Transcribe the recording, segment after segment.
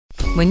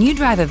When you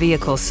drive a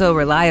vehicle so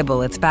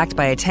reliable it's backed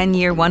by a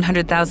 10-year,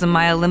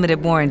 100,000-mile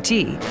limited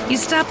warranty, you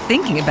stop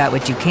thinking about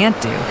what you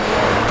can't do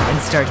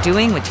and start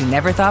doing what you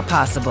never thought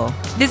possible.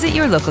 Visit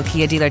your local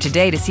Kia dealer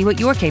today to see what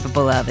you're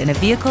capable of in a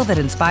vehicle that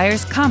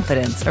inspires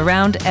confidence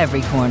around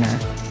every corner.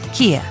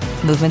 Kia,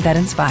 movement that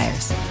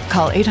inspires.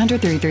 Call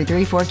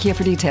 800-333-4KIA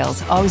for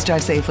details. Always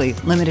drive safely.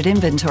 Limited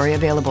inventory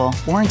available.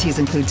 Warranties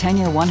include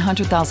 10-year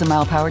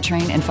 100,000-mile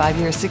powertrain and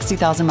 5-year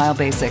 60,000-mile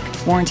basic.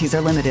 Warranties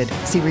are limited.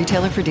 See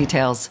retailer for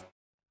details.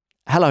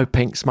 Hello,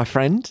 Pinks, my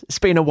friend. It's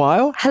been a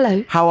while.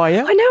 Hello. How are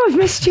you? I know, I've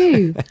missed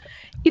you.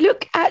 You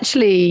look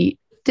actually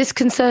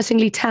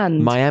disconcertingly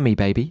tanned. Miami,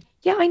 baby.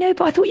 Yeah, I know,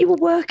 but I thought you were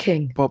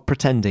working. Well,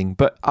 pretending.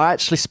 But I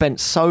actually spent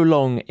so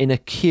long in a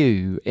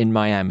queue in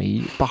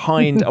Miami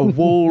behind a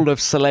wall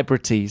of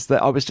celebrities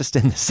that I was just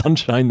in the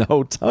sunshine the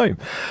whole time.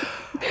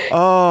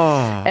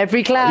 Oh.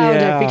 Every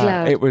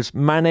cloud. It was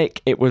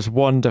manic. It was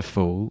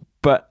wonderful.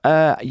 But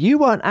you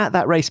weren't at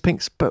that race,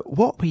 Pinks. But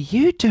what were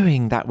you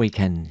doing that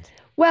weekend?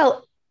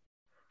 Well,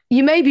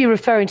 you may be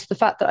referring to the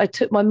fact that I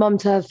took my mum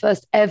to her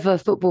first ever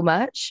football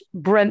match,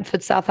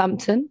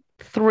 Brentford-Southampton,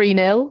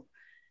 3-0.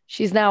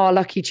 She's now our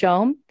lucky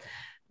charm.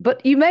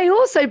 But you may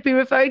also be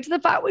referring to the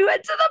fact we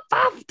went to the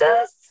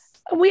BAFTAs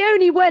and we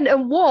only went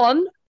and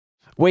won.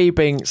 We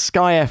being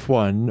Sky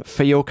F1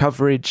 for your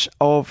coverage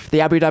of the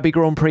Abu Dhabi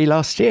Grand Prix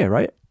last year,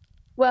 right?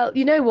 Well,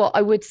 you know what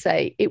I would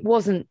say? It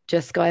wasn't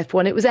just Sky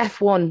F1. It was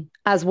F1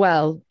 as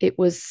well. It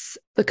was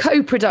the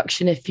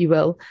co-production, if you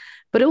will,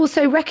 but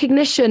also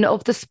recognition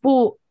of the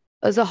sport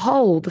as a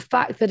whole. The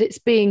fact that it's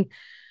being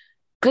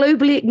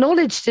globally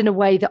acknowledged in a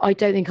way that I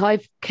don't think I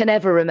can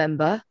ever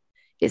remember.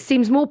 It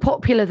seems more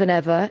popular than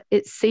ever.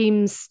 It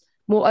seems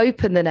more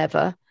open than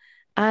ever.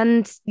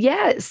 And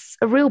yeah, it's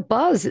a real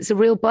buzz. It's a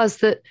real buzz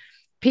that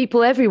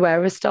people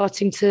everywhere are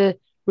starting to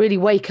really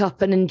wake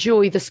up and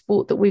enjoy the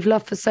sport that we've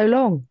loved for so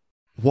long.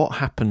 What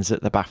happens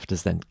at the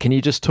BAFTAs then? Can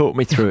you just talk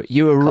me through it?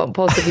 You were... Can't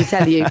possibly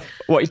tell you.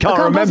 What, you can't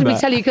remember? I can't possibly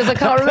tell you because I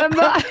can't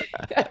remember.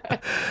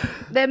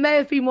 There may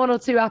have been 1 or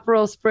 2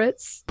 Aperol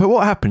Spritz. But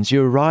what happens?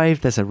 You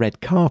arrive, there's a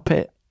red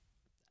carpet.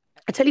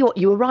 I tell you what,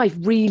 you arrive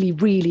really,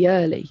 really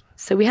early.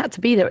 So we had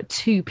to be there at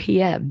 2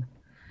 p.m.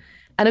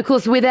 And of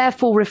course, we're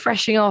therefore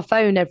refreshing our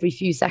phone every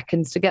few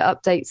seconds to get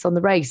updates on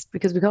the race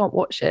because we can't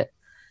watch it.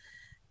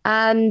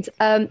 And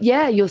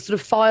you're sort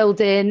of filed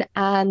in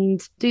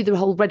and do the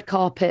whole red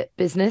carpet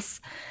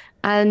business.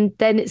 And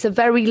then it's a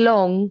very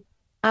long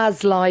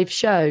as live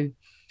show.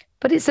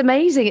 But it's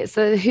amazing. It's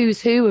the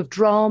who's who of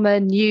drama,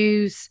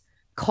 news,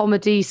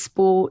 comedy,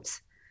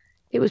 sport.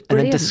 It was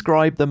brilliant. And then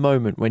describe the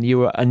moment when you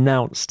were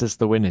announced as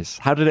the winners.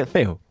 How did it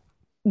feel?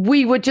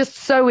 We were just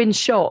so in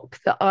shock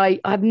that I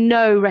have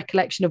no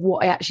recollection of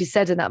what I actually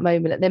said in that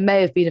moment. And there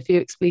may have been a few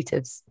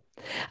expletives.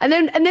 And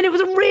then it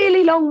was a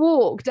really long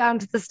walk down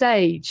to the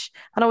stage.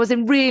 And I was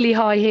in really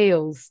high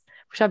heels,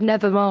 which I've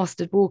never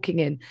mastered walking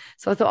in.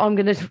 So I thought I'm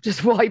going to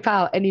just wipe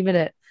out any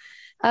minute.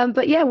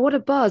 But yeah, what a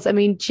buzz. I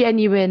mean,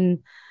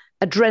 genuine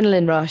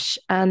adrenaline rush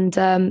and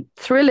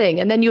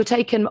thrilling. And then you're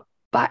taken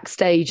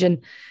backstage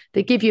and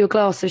they give you a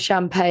glass of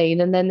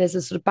champagne. And then there's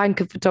a sort of bank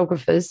of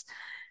photographers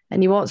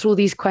and you answer all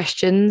these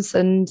questions.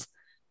 And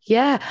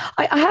yeah,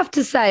 I have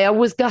to say, I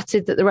was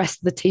gutted that the rest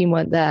of the team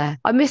weren't there.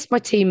 I missed my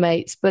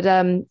teammates, but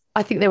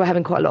I think they were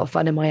having quite a lot of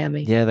fun in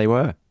Miami. Yeah, they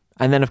were.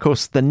 And then, of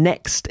course, the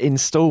next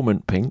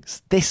instalment,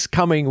 Pinks, this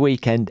coming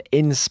weekend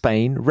in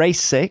Spain,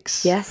 race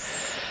 6.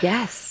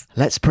 Yes.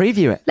 Let's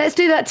preview it. Let's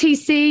do that,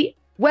 TC.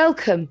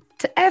 Welcome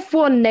to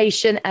F1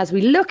 Nation as we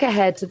look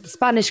ahead to the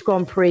Spanish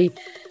Grand Prix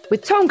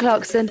with Tom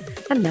Clarkson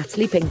and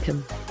Natalie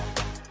Pinkham.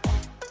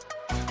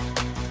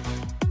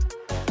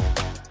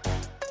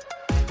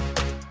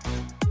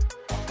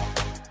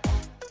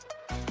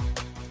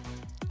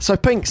 So,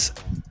 Pinks,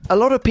 a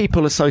lot of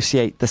people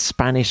associate the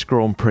Spanish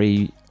Grand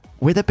Prix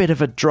with a bit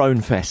of a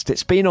drone fest.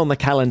 It's been on the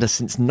calendar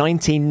since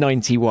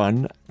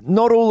 1991.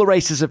 Not all the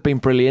races have been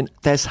brilliant.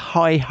 There's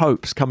high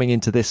hopes coming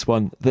into this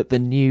one that the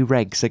new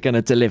regs are going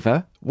to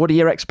deliver. What are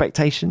your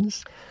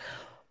expectations?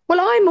 Well,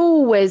 I'm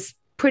always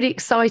pretty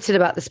excited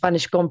about the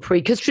Spanish Grand Prix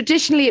because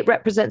traditionally it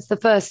represents the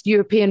first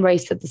European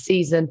race of the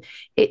season.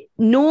 It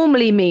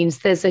normally means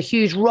there's a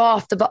huge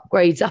raft of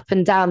upgrades up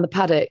and down the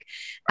paddock.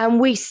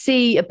 And we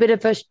see a bit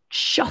of a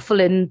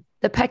shuffle in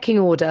the pecking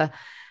order.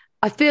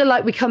 I feel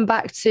like we come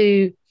back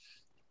to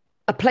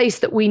a place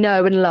that we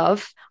know and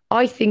love.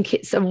 I think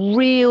it's a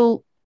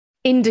real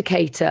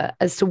indicator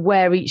as to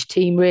where each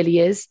team really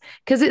is,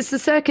 because it's the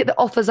circuit that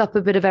offers up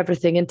a bit of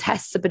everything and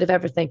tests a bit of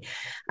everything.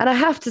 And I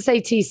have to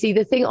say, TC,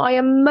 the thing I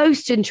am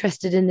most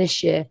interested in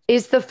this year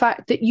is the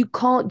fact that you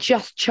can't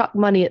just chuck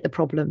money at the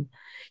problem.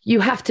 You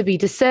have to be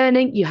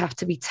discerning. You have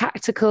to be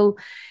tactical.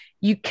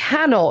 You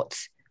cannot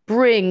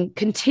bring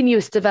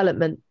continuous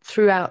development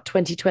throughout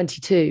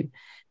 2022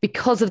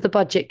 because of the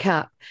budget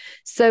cap.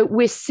 So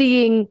we're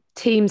seeing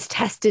teams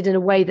tested in a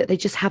way that they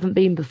just haven't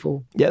been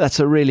before. Yeah, that's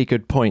a really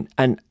good point.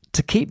 And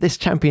to keep this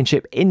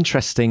championship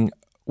interesting,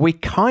 we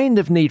kind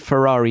of need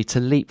Ferrari to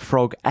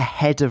leapfrog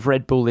ahead of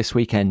Red Bull this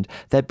weekend.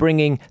 They're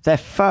bringing their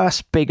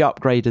first big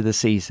upgrade of the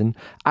season,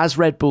 as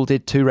Red Bull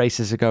did 2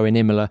 races ago in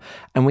Imola,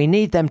 and we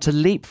need them to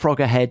leapfrog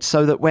ahead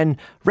so that when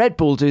Red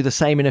Bull do the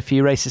same in a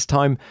few races'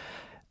 time,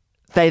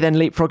 they then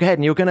leapfrog ahead.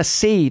 And you're going to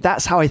see,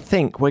 that's how I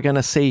think we're going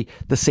to see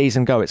the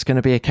season go. It's going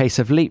to be a case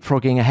of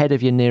leapfrogging ahead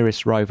of your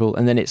nearest rival,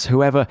 and then it's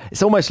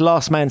almost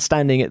last man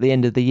standing at the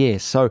end of the year.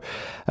 So,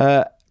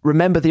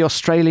 remember the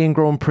Australian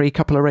Grand Prix a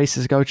couple of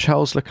races ago?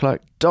 Charles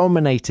Leclerc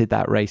dominated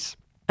that race.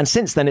 And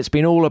since then, it's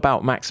been all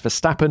about Max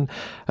Verstappen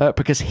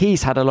because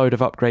he's had a load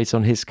of upgrades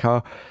on his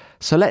car.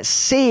 So let's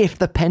see if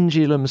the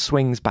pendulum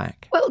swings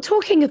back. Well,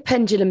 talking of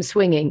pendulum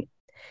swinging,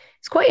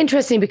 it's quite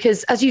interesting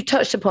because, as you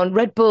touched upon,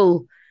 Red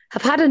Bull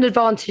have had an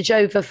advantage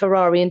over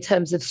Ferrari in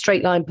terms of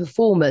straight line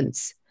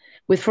performance,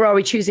 with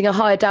Ferrari choosing a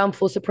higher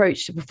downforce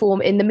approach to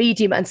perform in the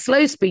medium and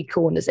slow speed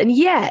corners. And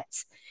yet,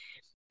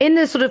 in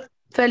the sort of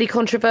fairly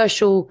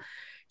controversial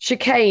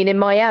chicane in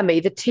Miami,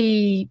 the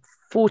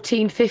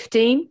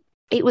T14-15,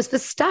 it was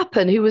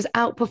Verstappen who was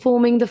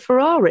outperforming the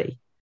Ferrari.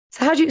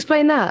 So how do you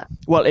explain that?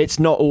 Well, it's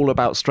not all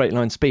about straight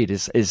line speed.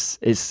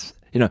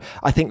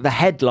 I think the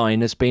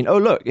headline has been, oh,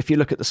 look, if you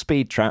look at the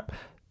speed trap,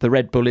 the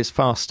Red Bull is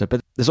faster.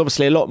 But there's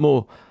obviously a lot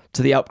more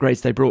to the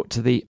upgrades they brought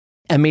to the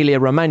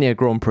Emilia-Romagna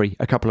Grand Prix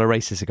a couple of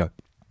races ago.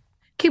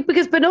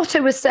 Because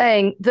Binotto was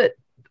saying that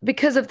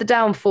because of the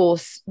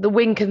downforce, the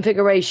wing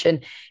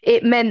configuration,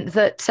 it meant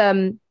that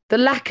the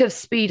lack of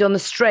speed on the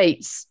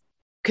straights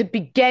could be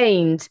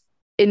gained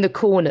in the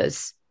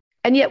corners.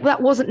 And yet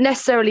that wasn't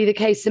necessarily the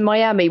case in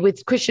Miami,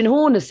 with Christian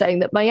Horner saying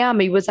that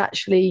Miami was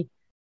actually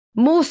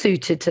more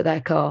suited to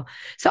their car.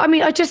 So, I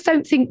mean, I just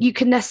don't think you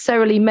can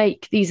necessarily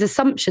make these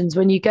assumptions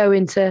when you go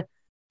into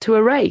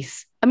a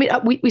race. I mean,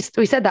 we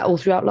said that all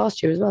throughout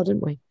last year as well,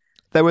 didn't we?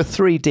 There were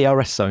 3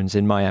 DRS zones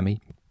in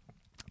Miami.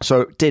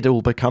 So it did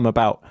all become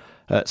about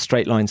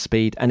straight line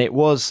speed, and it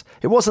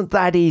wasn't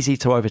that easy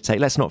to overtake.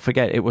 Let's not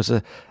forget it was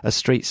a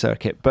street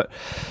circuit. But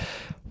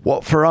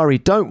what Ferrari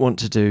don't want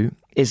to do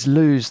is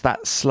lose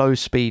that slow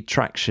speed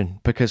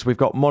traction, because we've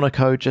got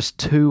Monaco just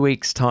 2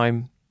 weeks'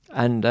 time,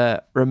 and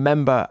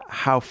remember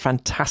how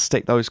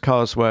fantastic those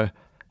cars were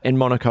in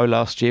Monaco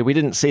last year. We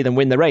didn't see them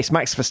win the race.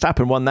 Max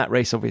Verstappen won that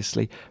race,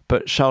 obviously,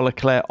 but Charles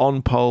Leclerc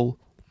on pole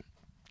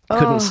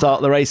couldn't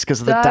start the race because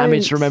of the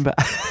damage, remember?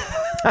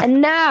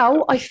 And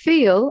now I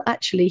feel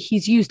actually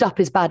he's used up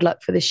his bad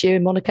luck for this year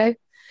in Monaco,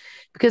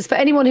 because for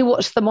anyone who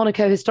watched the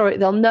Monaco historic,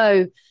 they'll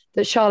know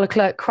that Charles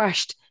Leclerc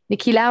crashed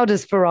Niki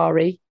Lauda's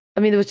Ferrari. I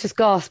mean, there was just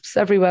gasps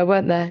everywhere,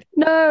 weren't there?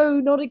 No,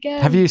 not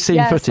again. Have you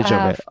seen footage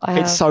of it?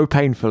 It's so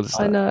painful.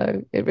 I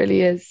know, it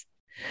really is.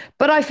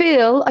 But I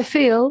feel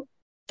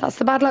that's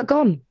the bad luck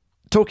gone.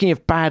 Talking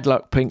of bad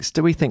luck, Pinks,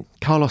 do we think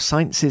Carlos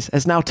Sainz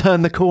has now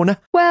turned the corner?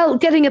 Well,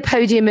 getting a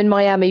podium in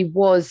Miami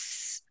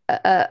was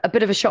a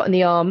bit of a shot in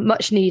the arm,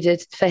 much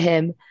needed for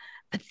him.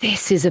 But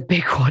this is a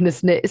big one,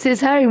 isn't it? It's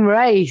his home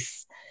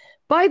race.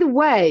 By the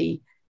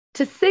way,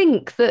 to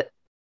think that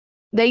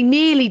they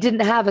nearly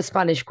didn't have a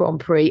Spanish Grand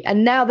Prix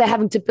and now they're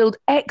having to build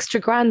extra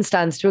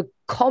grandstands to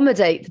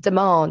accommodate the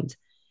demand.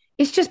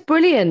 It's just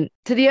brilliant.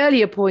 To the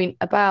earlier point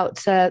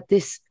about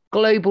this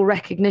global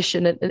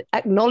recognition and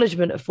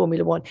acknowledgement of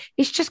Formula One,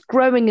 it's just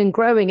growing and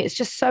growing. It's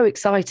just so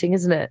exciting,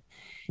 isn't it?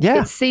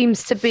 Yeah. It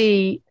seems to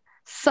be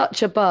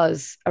such a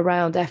buzz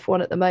around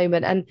F1 at the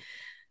moment, and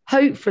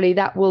hopefully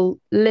that will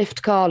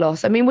lift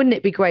Carlos. I mean, wouldn't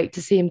it be great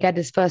to see him get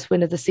his first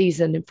win of the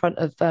season in front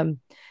of the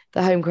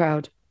home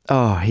crowd?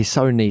 Oh, he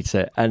so needs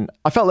it. And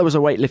I felt there was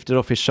a weight lifted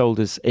off his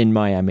shoulders in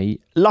Miami.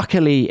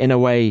 Luckily, in a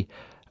way,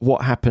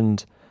 what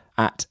happened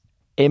at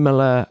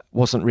Imola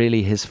wasn't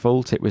really his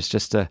fault. It was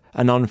just an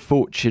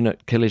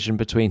unfortunate collision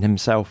between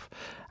himself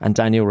and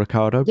Daniel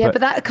Ricciardo. Yeah,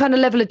 but that kind of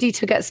level of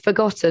detail gets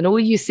forgotten. All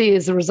you see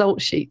is the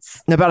result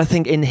sheets. No, but I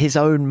think in his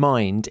own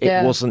mind,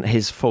 it wasn't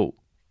his fault.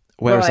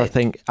 Whereas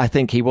right. I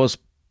think he was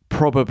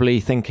probably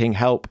thinking,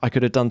 help, I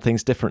could have done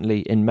things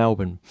differently in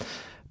Melbourne.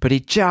 But he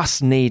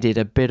just needed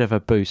a bit of a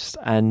boost.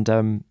 And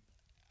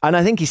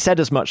I think he said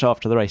as much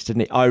after the race,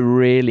 didn't he? I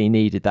really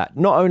needed that,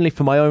 not only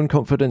for my own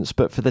confidence,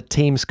 but for the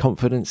team's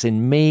confidence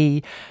in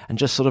me, and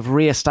just sort of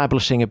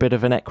re-establishing a bit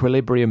of an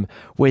equilibrium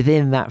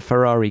within that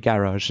Ferrari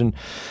garage. And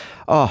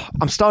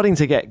I'm starting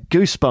to get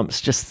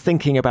goosebumps just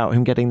thinking about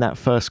him getting that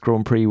first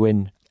Grand Prix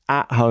win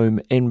at home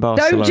in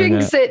Barcelona. Don't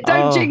jinx it.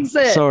 Don't jinx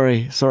it.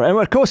 Sorry. And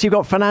of course, you've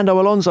got Fernando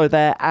Alonso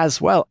there as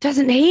well.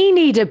 Doesn't he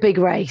need a big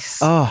race?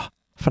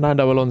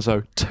 Fernando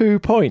Alonso, 2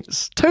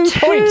 points. Two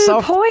points.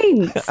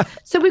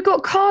 So we've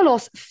got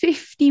Carlos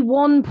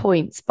 51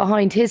 points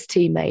behind his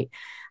teammate.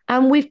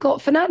 And we've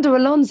got Fernando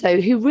Alonso,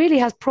 who really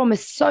has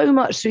promised so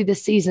much through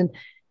this season,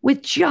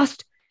 with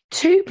just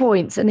 2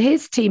 points, and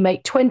his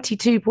teammate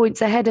 22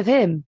 points ahead of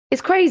him.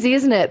 It's crazy,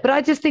 isn't it? But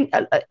I just think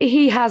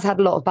he has had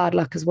a lot of bad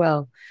luck as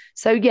well.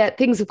 So yeah,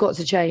 things have got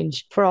to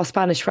change for our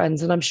Spanish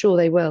friends, and I'm sure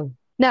they will.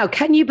 Now,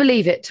 can you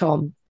believe it,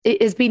 Tom? It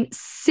has been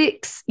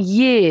 6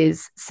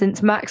 years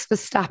since Max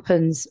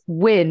Verstappen's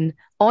win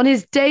on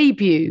his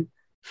debut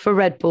for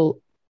Red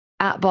Bull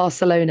at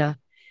Barcelona.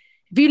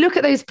 If you look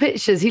at those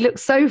pictures, he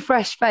looks so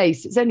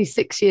fresh-faced. It's only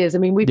 6 years. I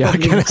mean, we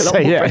probably look a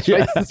lot more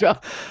fresh-faced as well.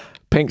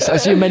 Pinks,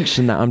 as you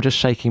mentioned that, I'm just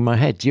shaking my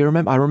head. Do you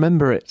remember? I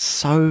remember it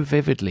so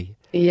vividly.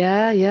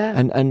 Yeah.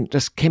 And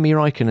just Kimi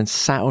Räikkönen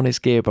sat on his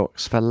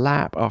gearbox for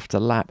lap after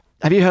lap.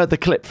 Have you heard the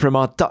clip from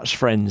our Dutch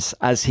friends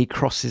as he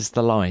crosses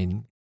the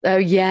line? Oh,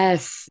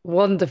 yes.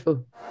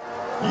 Wonderful.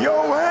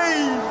 Yo,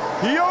 hey!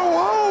 Yo,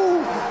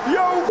 ho!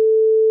 Yo,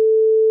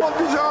 what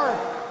bizarre!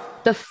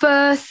 The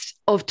first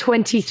of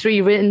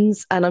 23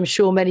 wins, and I'm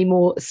sure many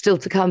more still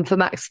to come for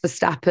Max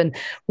Verstappen.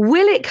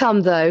 Will it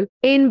come, though,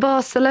 in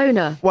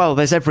Barcelona? Well,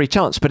 there's every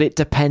chance, but it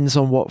depends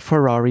on what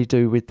Ferrari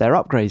do with their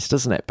upgrades,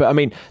 doesn't it? But I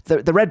mean,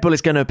 the Red Bull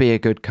is going to be a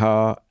good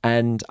car,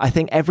 and I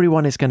think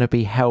everyone is going to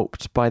be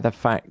helped by the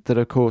fact that,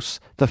 of course,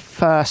 the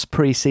first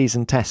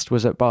pre-season test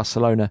was at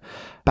Barcelona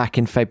back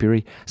in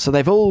February. So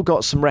they've all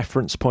got some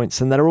reference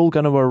points, and they're all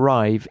going to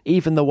arrive,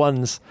 even the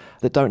ones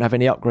that don't have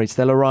any upgrades,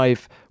 they'll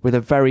arrive with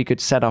a very good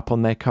setup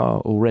on their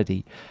car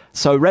already.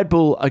 So Red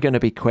Bull are going to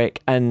be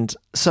quick, and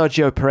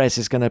Sergio Perez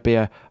is going to be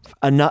a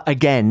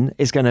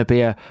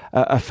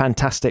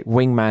fantastic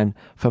wingman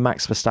for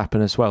Max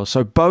Verstappen as well.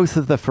 So both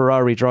of the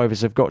Ferrari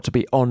drivers have got to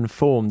be on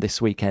form this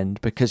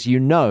weekend, because you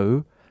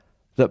know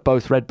that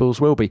both Red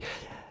Bulls will be.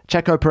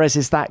 Checo Perez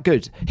is that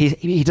good.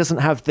 He doesn't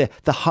have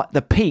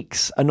the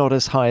peaks are not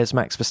as high as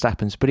Max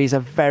Verstappen's, but he's a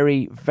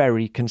very,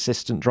 very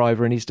consistent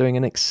driver, and he's doing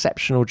an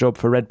exceptional job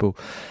for Red Bull.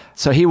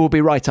 So he will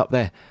be right up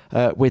there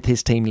with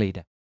his team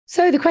leader.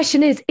 So the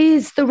question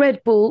is the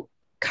Red Bull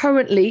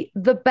currently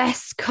the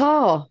best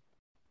car?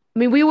 I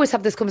mean, we always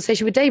have this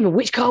conversation with Damon.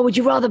 Which car would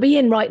you rather be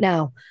in right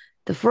now?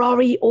 The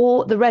Ferrari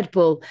or the Red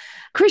Bull?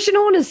 Christian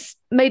Horner's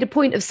made a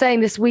point of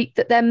saying this week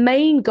that their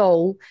main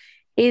goal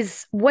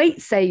is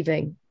weight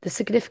saving, the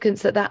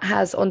significance that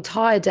has on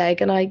tyre deg.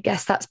 And I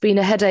guess that's been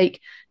a headache,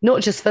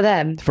 not just for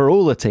them. For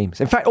all the teams.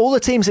 In fact, all the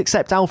teams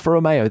except Alfa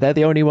Romeo, they're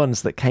the only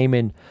ones that came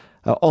in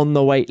on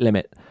the weight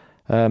limit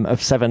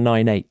of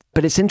 798.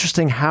 But it's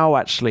interesting how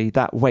actually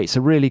that weight's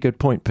a really good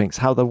point, Pinks,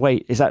 how the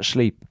weight is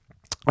actually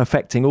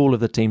affecting all of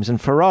the teams. And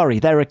Ferrari,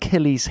 their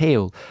Achilles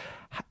heel,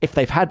 if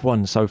they've had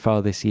one so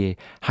far this year,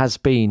 has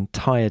been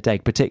tyre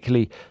deg,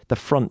 particularly the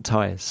front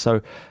tyres.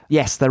 So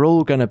yes, they're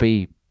all going to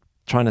be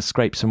trying to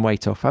scrape some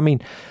weight off. I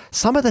mean,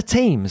 some of the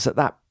teams at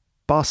that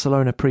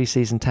Barcelona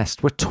pre-season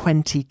test were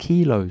 20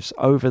 kilos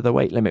over the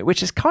weight limit,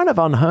 which is kind of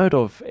unheard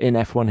of in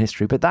F1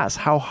 history, but that's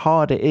how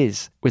hard it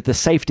is with the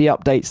safety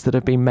updates that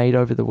have been made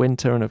over the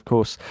winter, and of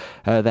course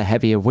the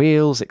heavier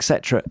wheels,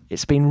 etc.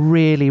 It's been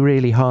really,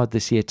 really hard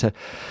this year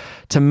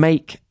to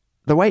make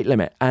the weight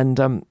limit. And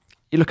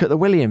you look at the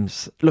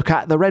Williams, look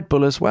at the Red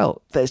Bull as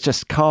well. There's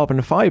just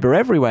carbon fibre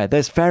everywhere.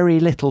 There's very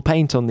little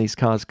paint on these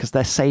cars because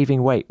they're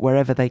saving weight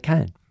wherever they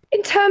can.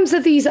 In terms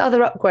of these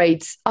other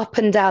upgrades up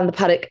and down the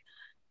paddock,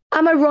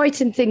 am I right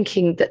in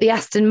thinking that the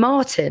Aston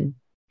Martin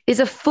is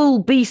a full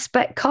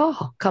B-spec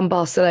car come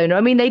Barcelona?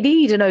 I mean, they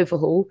need an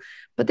overhaul,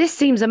 but this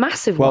seems a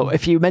massive one. Well,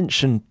 if you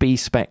mention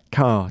B-spec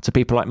car to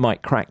people like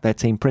Mike Crack, their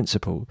team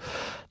principal,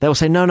 they'll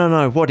say,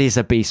 no, what is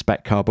a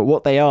B-spec car? But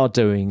what they are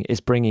doing is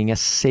bringing a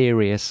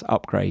serious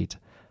upgrade.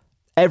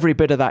 Every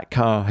bit of that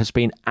car has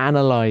been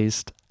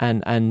analysed,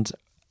 and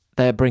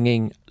they're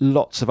bringing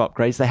lots of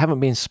upgrades. They haven't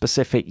been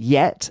specific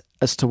yet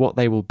as to what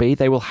they will be.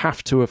 They will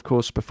have to, of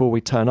course, before we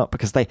turn up,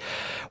 because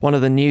one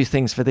of the new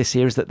things for this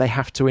year is that they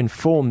have to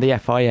inform the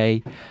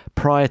FIA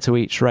prior to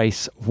each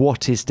race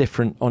what is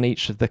different on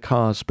each of the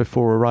cars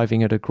before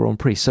arriving at a Grand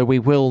Prix. So we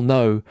will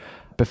know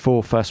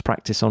before first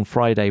practice on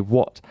Friday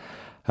what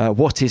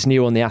is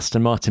new on the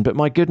Aston Martin. But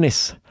my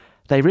goodness,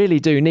 they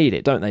really do need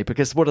it, don't they?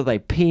 Because what are they,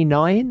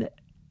 P9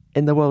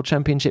 in the World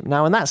Championship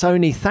now? And that's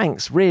only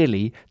thanks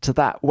really to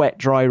that wet,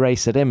 dry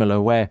race at Imola,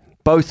 where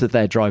both of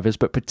their drivers,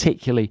 but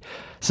particularly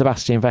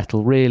Sebastian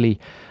Vettel,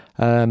 really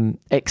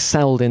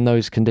excelled in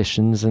those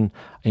conditions. And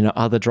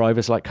other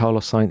drivers like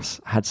Carlos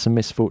Sainz had some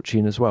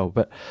misfortune as well.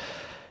 But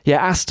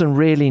yeah, Aston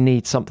really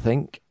needs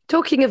something.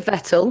 Talking of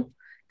Vettel,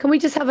 can we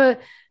just have a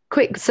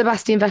quick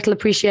Sebastian Vettel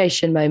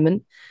appreciation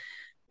moment?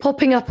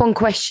 Popping up on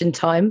Question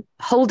Time,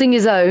 holding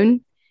his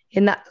own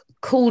in that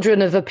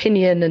cauldron of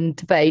opinion and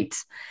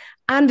debate,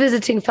 and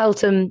visiting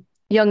Feltham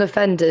Young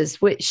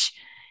Offenders, which,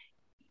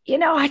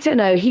 I don't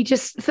know, he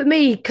just, for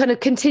me, kind of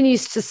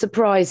continues to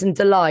surprise and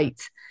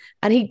delight.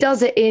 And he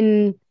does it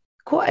in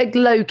quite a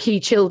low-key,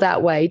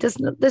 chilled-out way. There's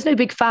no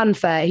big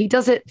fanfare. He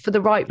does it for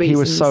the right reasons. He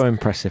was so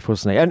impressive,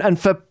 wasn't he? And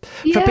for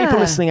people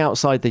listening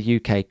outside the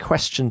UK,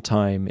 Question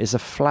Time is a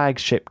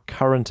flagship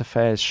current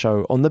affairs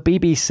show on the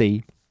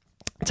BBC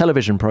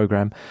television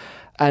programme.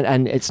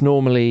 And it's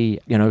normally,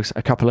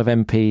 a couple of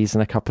MPs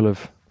and a couple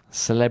of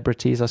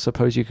celebrities, I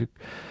suppose you could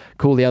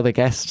call the other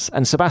guests.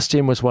 And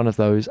Sebastian was one of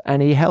those.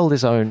 And he held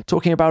his own,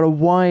 talking about a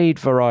wide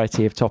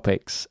variety of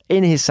topics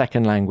in his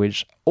second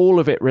language, all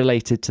of it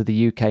related to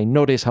the UK,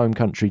 not his home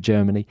country,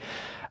 Germany.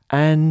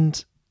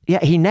 And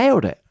yeah, he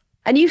nailed it.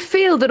 And you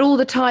feel that all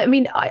the time. I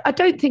mean, I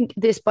don't think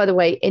this, by the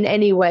way, in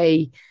any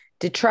way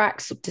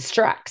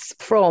distracts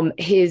from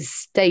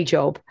his day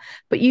job.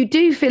 But you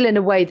do feel in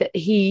a way that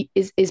he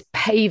is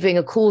paving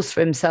a course for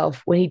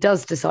himself when he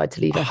does decide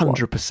to leave F1.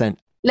 100%.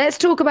 Let's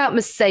talk about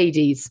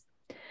Mercedes.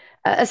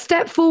 A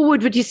step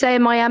forward, would you say,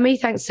 in Miami,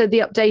 thanks to the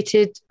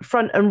updated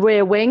front and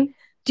rear wing?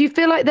 Do you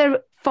feel like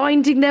they're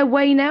finding their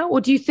way now, or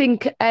do you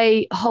think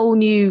a whole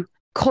new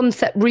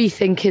concept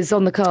rethink is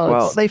on the cards?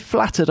 Well, they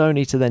flattered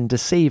only to then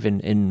deceive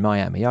in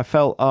Miami. I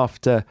felt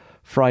after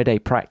Friday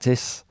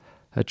practice,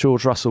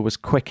 George Russell was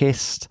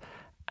quickest,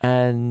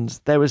 and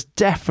there was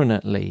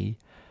definitely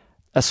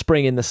a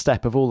spring in the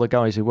step of all the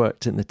guys who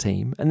worked in the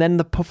team. And then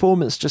the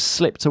performance just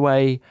slipped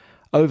away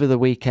over the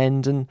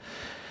weekend, and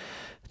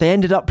they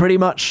ended up pretty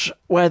much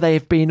where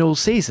they've been all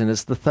season,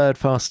 as the third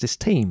fastest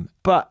team.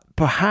 But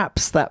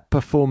perhaps that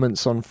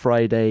performance on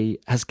Friday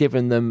has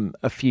given them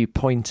a few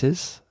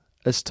pointers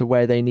as to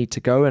where they need to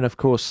go. And of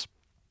course,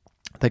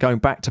 they're going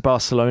back to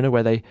Barcelona,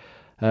 where they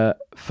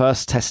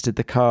first tested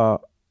the car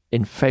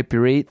in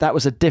February. That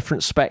was a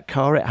different spec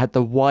car. It had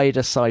the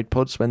wider side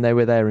pods when they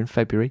were there in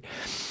February.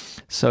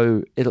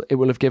 So it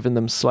will have given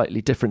them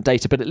slightly different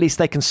data, but at least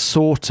they can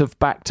sort of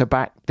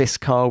back-to-back this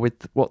car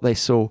with what they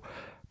saw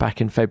back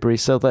in February,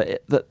 so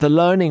that the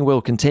learning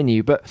will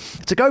continue. But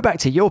to go back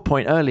to your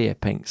point earlier,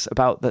 Pinks,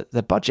 about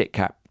the budget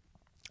cap,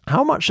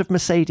 how much have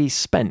Mercedes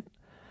spent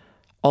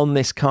on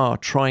this car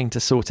trying to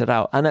sort it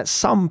out? And at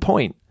some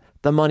point,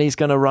 the money's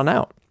going to run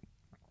out,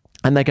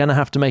 and they're going to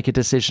have to make a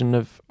decision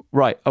of,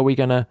 right, are we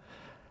going to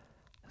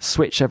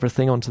switch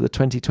everything onto the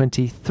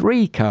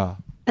 2023 car?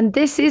 And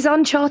this is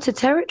uncharted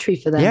territory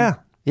for them. Yeah.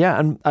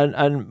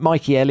 And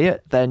Mikey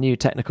Elliott, their new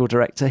technical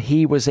director,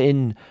 he was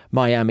in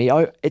Miami.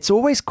 It's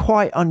always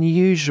quite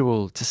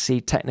unusual to see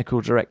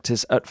technical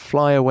directors at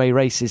flyaway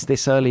races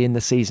this early in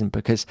the season,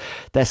 because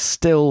they're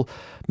still,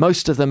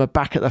 most of them are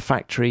back at the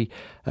factory,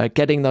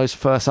 getting those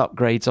first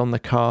upgrades on the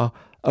car,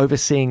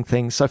 overseeing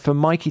things. So for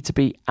Mikey to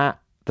be at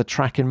the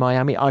track in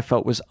Miami, I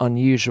felt was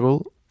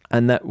unusual,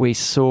 and that we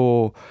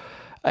saw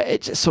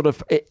it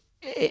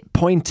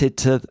pointed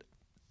to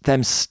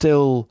them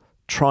still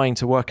trying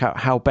to work out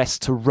how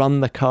best to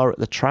run the car at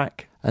the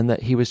track, and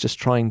that he was just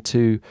trying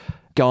to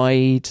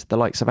guide the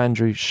likes of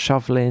Andrew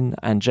Shovlin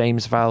and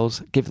James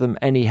Vowles, give them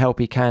any help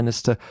he can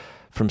as to,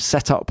 from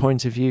setup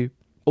point of view,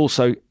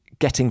 also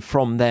getting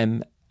from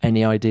them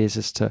any ideas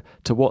as to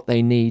what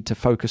they need to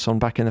focus on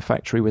back in the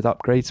factory with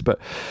upgrades. But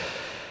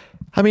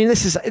I mean,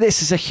 this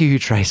is a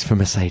huge race for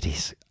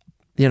Mercedes.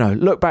 You know,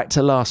 look back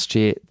to last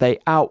year, they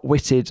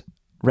outwitted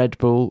Red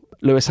Bull,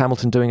 Lewis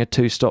Hamilton doing a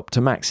 2-stop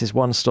to Max's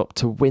 1-stop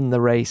to win the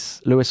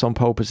race, Lewis on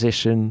pole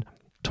position.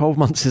 12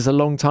 months is a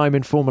long time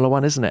in Formula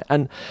One, isn't it?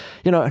 And,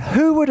 you know,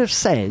 who would have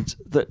said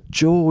that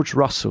George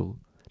Russell,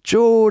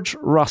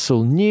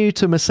 new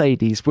to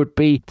Mercedes, would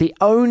be the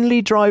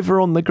only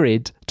driver on the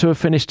grid to have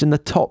finished in the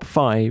top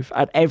 5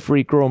 at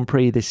every Grand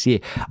Prix this year?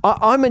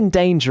 I'm in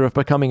danger of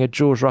becoming a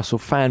George Russell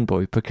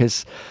fanboy,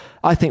 because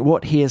I think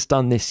what he has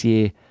done this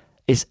year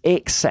is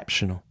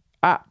exceptional.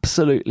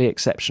 Absolutely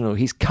exceptional.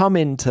 He's come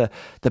into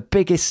the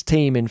biggest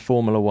team in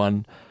Formula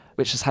One,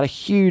 which has had a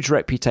huge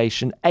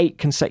reputation, 8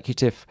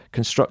 consecutive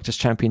Constructors'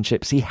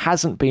 Championships. He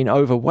hasn't been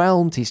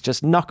overwhelmed. He's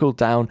just knuckled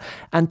down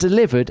and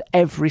delivered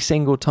every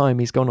single time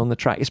he's gone on the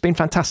track. It's been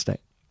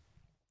fantastic.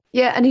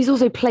 Yeah, and he's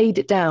also played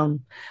it down.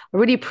 I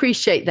really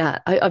appreciate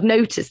that. I've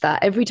noticed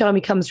that every time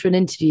he comes for an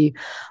interview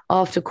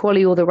after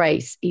quali or the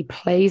race, he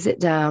plays it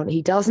down.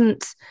 He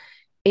doesn't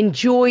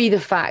enjoy the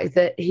fact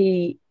that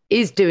he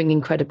is doing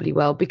incredibly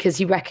well, because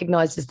he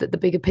recognises that the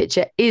bigger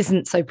picture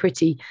isn't so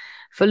pretty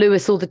for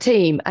Lewis or the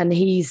team. And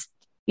he's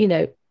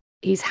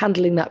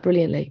handling that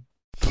brilliantly.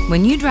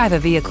 When you drive a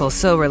vehicle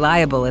so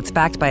reliable it's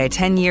backed by a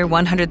 10-year,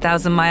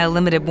 100,000-mile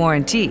limited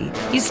warranty,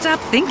 you stop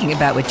thinking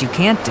about what you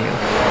can't do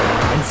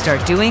and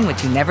start doing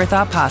what you never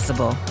thought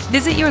possible.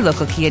 Visit your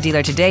local Kia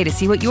dealer today to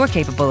see what you're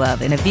capable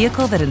of in a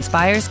vehicle that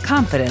inspires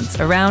confidence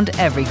around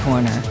every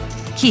corner.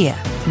 Kia,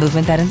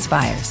 movement that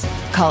inspires.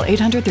 Call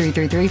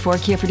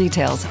 800-333-4KIA for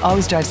details.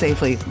 Always drive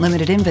safely.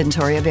 Limited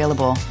inventory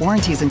available.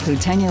 Warranties include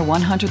 10-year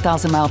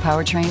 100,000-mile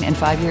powertrain and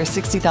 5-year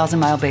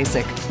 60,000-mile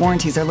basic.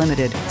 Warranties are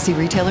limited. See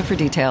retailer for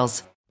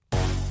details.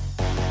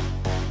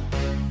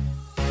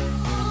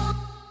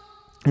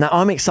 Now,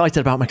 I'm excited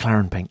about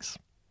McLaren, Pinks.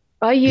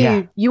 Are you?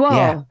 Yeah. You are?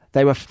 Yeah.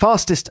 They were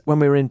fastest when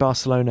we were in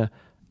Barcelona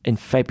in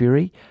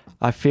February.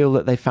 I feel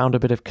that they found a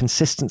bit of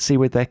consistency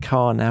with their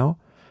car now.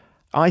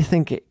 I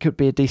think it could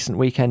be a decent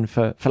weekend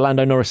for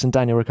Lando Norris and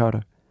Daniel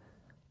Ricciardo.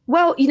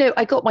 Well, you know,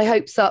 I got my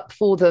hopes up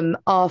for them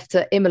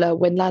after Imola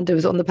when Lando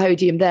was on the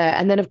podium there.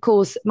 And then, of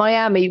course,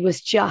 Miami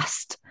was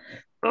just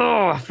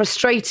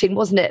frustrating,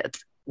 wasn't it?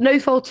 No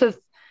fault of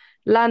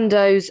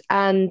Lando's,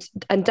 and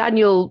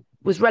Daniel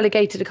was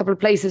relegated a couple of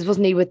places,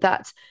 wasn't he, with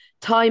that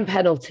time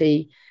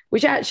penalty,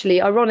 which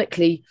actually,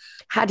 ironically,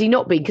 had he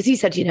not been, because he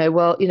said,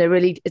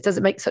 really, it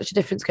doesn't make such a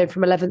difference going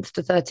from 11th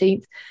to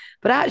 13th.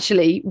 But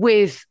actually,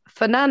 with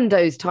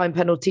Fernando's time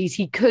penalties,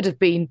 he could have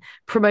been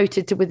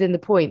promoted to within the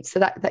points. So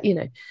that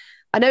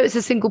I know it's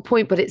a single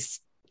point, but it's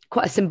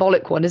quite a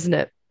symbolic one, isn't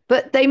it?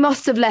 But they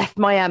must have left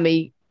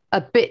Miami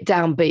a bit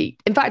downbeat.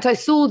 In fact, I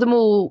saw them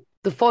all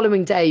the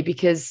following day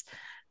because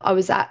I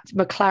was at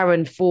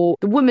McLaren for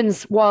the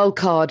women's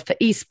wildcard for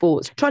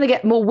esports, trying to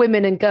get more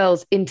women and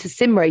girls into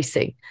sim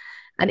racing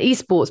and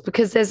esports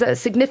because there's a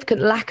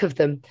significant lack of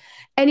them.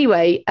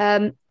 Anyway,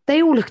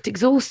 they all looked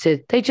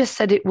exhausted. They just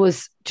said it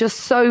was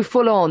just so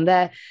full on.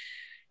 I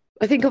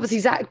think obviously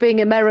Zach being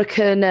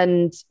American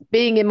and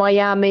being in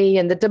Miami,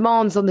 and the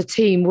demands on the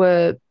team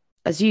were,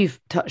 as you've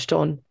touched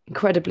on,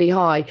 incredibly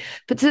high.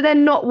 But to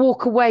then not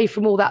walk away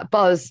from all that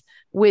buzz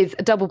with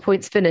a double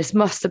points finish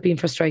must have been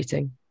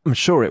frustrating. I'm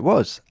sure it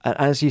was.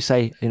 As you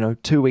say,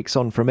 2 weeks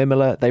on from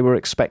Imola, they were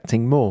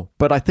expecting more.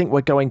 But I think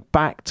we're going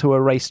back to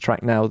a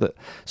racetrack now that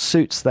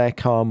suits their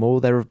car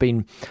more. There have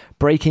been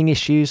braking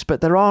issues,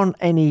 but there aren't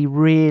any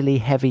really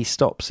heavy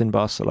stops in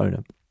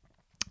Barcelona.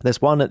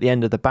 There's one at the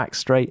end of the back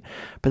straight,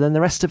 but then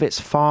the rest of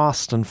it's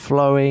fast and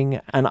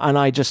flowing, and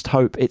I just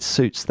hope it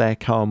suits their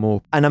car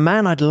more. And a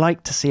man I'd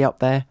like to see up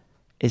there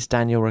is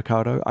Daniel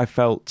Ricciardo. I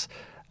felt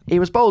he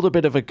was bowled a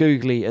bit of a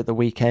googly at the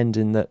weekend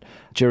in that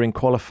during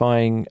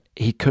qualifying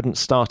he couldn't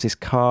start his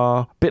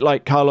car, a bit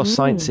like Carlos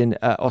Sainz in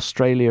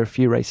Australia a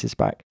few races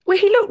back. Well,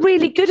 he looked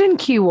really good in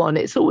Q1.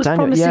 It's always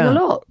promising a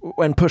lot.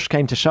 When push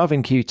came to shove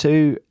in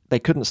Q2, they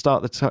couldn't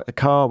start the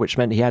car, which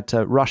meant he had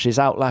to rush his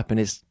outlap and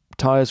his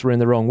tyres were in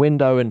the wrong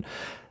window. And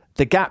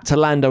the gap to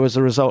Lando as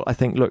a result, I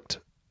think, looked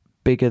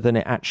bigger than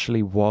it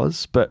actually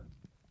was. But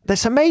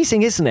it's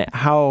amazing, isn't it,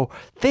 how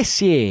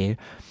this year,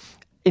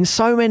 in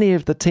so many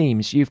of the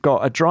teams, you've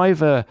got a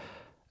driver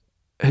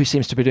who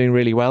seems to be doing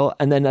really well,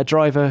 and then a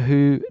driver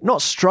who,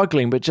 not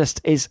struggling, but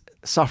just is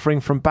suffering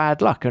from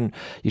bad luck. And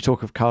you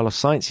talk of Carlos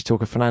Sainz, you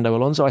talk of Fernando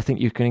Alonso. I think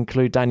you can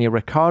include Daniel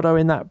Ricciardo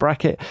in that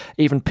bracket.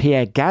 Even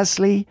Pierre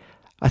Gasly,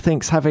 I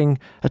think, is having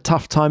a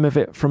tough time of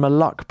it from a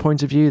luck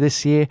point of view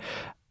this year.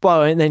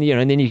 Well, and then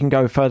you can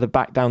go further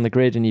back down the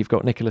grid, and you've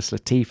got Nicholas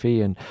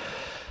Latifi, and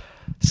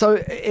so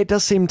it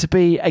does seem to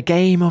be a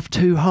game of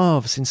two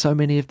halves in so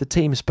many of the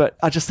teams. But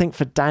I just think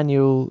for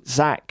Daniel,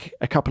 Zach,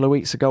 a couple of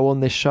weeks ago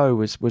on this show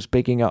was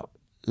bigging up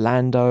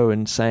Lando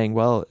and saying,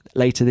 well,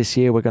 later this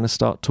year, we're going to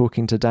start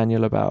talking to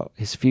Daniel about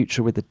his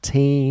future with the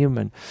team.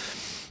 And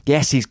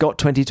yes, he's got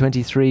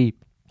 2023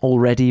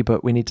 already,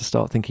 but we need to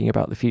start thinking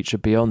about the future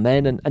beyond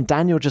then. And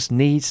Daniel just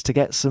needs to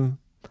get some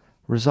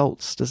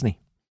results, doesn't he?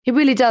 He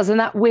really does. And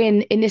that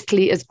win in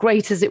Italy, as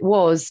great as it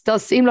was,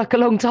 does seem like a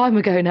long time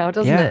ago now,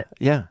 doesn't it?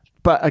 Yeah.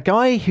 But a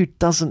guy who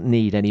doesn't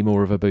need any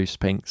more of a boost,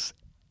 Pinks,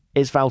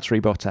 is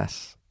Valtteri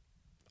Bottas.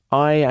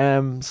 I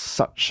am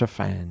such a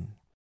fan.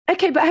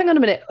 Okay, but hang on a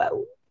minute.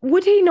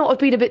 Would he not have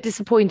been a bit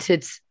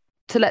disappointed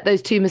to let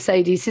those two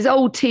Mercedes, his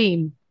old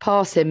team,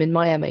 pass him in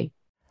Miami?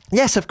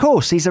 Yes, of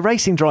course. He's a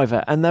racing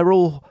driver and they're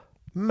all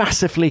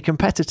massively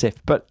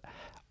competitive. But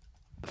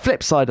the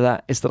flip side of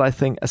that is that I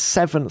think a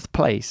 7th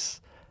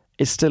place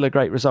is still a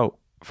great result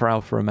for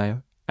Alfa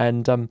Romeo.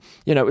 And,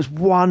 it was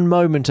one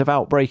moment of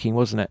outbraking,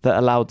 wasn't it, that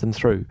allowed them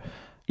through.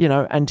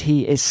 And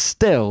he is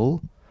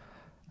still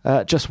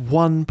just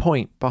 1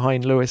 point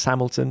behind Lewis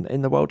Hamilton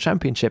in the World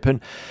Championship.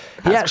 And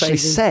he actually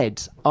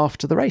said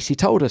after the race, he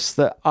told us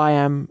that I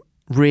am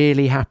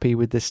really happy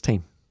with this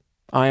team.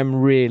 I am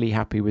really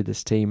happy with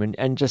this team.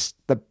 And just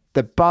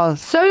the buzz.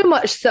 So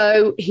much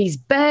so, he's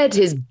bared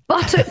his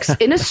buttocks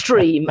in a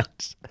stream.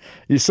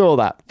 You saw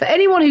that. For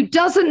anyone who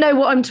doesn't know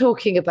what I'm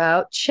talking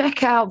about,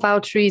 check out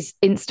Valtteri's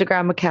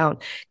Instagram account.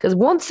 Because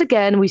once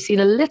again, we've seen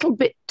a little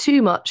bit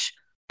too much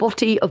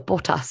body of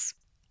Bottas.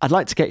 I'd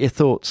like to get your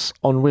thoughts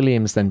on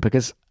Williams then,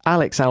 because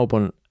Alex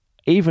Albon,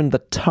 even the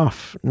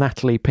tough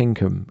Natalie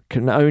Pinkham,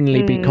 can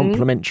only be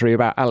complimentary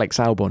about Alex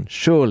Albon,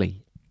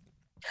 surely.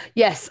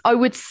 Yes, I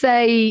would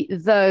say,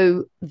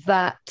 though,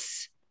 that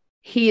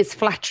he is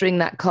flattering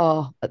that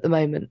car at the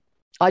moment.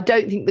 I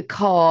don't think the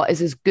car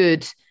is as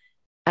good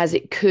as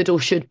it could or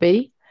should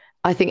be.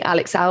 I think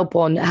Alex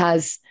Albon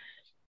has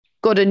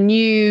got a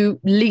new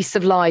lease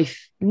of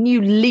life,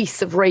 new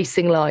lease of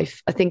racing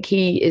life. I think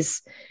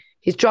he's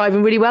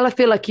driving really well. I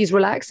feel like he's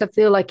relaxed. I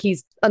feel like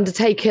he's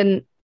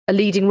undertaken a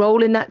leading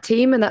role in that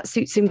team, and that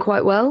suits him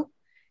quite well.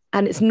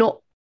 And it's not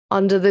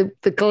under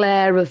the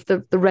glare of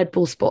the Red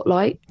Bull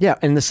spotlight. Yeah,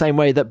 in the same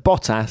way that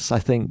Bottas, I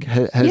think,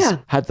 has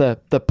had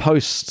the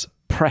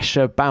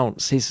post-pressure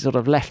bounce. He's sort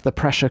of left the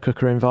pressure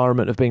cooker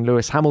environment of being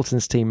Lewis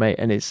Hamilton's teammate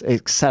and is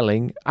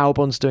excelling.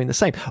 Albon's doing the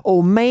same.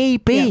 Or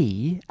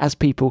maybe, as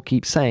people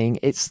keep saying,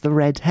 it's the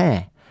red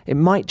hair. It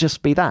might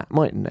just be that,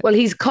 mightn't it? Well,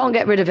 he can't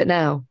get rid of it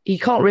now. He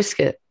can't risk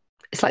it.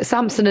 It's like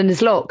Samson and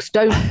his locks.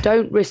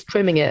 Don't risk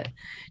trimming it.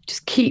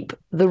 Just keep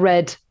the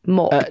red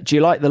mop. Do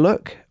you like the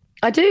look?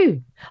 I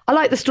do. I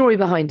like the story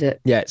behind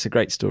it. Yeah, it's a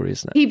great story,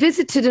 isn't it? He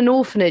visited an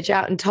orphanage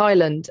out in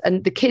Thailand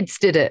and the kids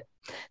did it.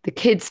 The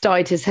kids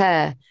dyed his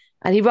hair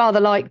and he rather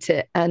liked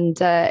it.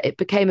 And it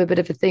became a bit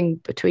of a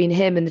thing between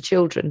him and the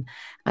children.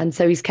 And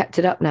so he's kept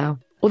it up now.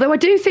 Although I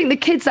do think the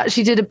kids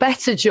actually did a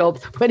better job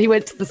when he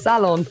went to the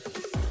salon.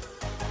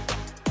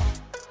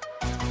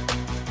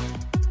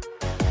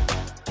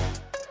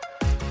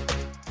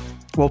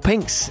 Well,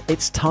 Pinks,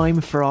 it's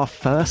time for our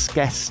first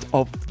guest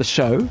of the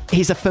show.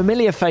 He's a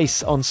familiar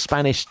face on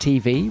Spanish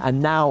TV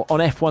and now on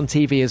F1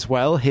 TV as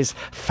well. His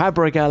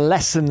Fabrega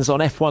lessons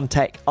on F1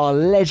 tech are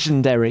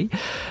legendary.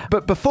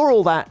 But before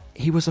all that,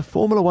 he was a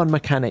Formula One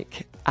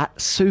mechanic at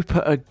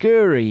Super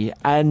Aguri.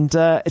 And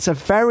it's a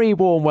very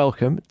warm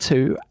welcome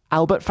to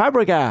Albert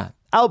Fabrega.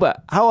 Albert,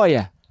 how are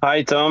you?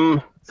 Hi,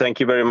 Tom. Thank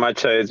you very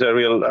much. It's a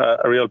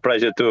real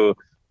pleasure to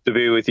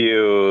be with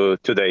you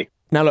today.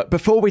 Now, look,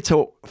 before we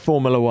talk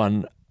Formula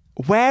One,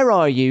 where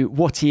are you?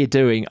 What are you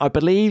doing? I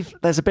believe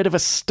there's a bit of a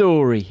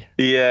story.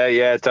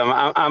 Yeah, Tom.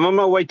 I'm on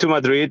my way to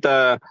Madrid.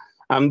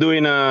 I'm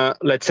doing a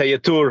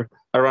tour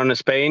around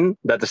Spain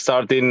that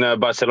starts in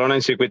Barcelona,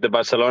 in Circuit de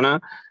Barcelona.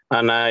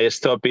 And I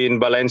stop in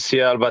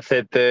Valencia,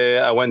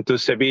 Albacete. I went to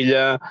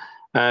Sevilla.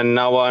 And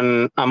now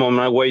I'm on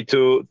my way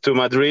to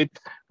Madrid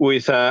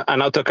with an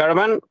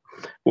autocaravan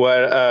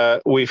where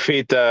we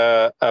fit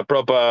a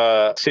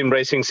proper sim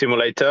racing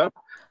simulator.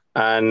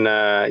 And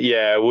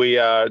we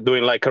are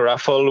doing like a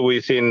raffle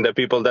within the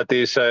people that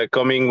is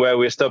coming where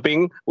we're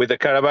stopping with the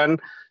caravan,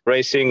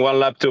 racing one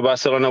lap to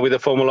Barcelona with the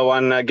Formula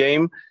One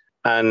game.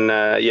 And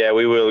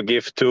we will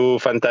give 2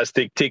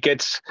 fantastic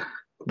tickets.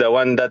 The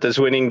one that is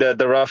winning the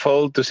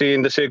raffle to see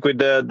in the circuit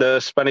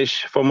the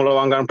Spanish Formula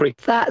One Grand Prix.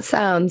 That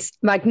sounds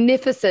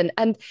magnificent.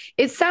 And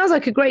it sounds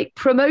like a great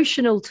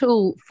promotional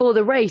tool for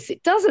the race.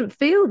 It doesn't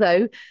feel,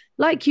 though,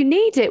 like you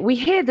need it. We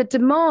hear the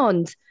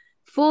demand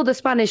for the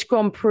Spanish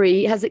Grand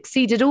Prix has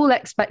exceeded all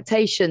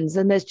expectations,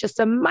 and there's just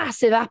a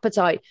massive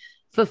appetite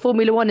for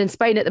Formula One in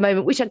Spain at the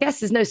moment, which I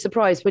guess is no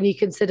surprise when you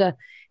consider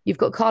you've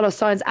got Carlos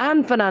Sainz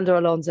and Fernando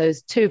Alonso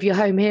as 2 of your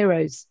home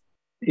heroes.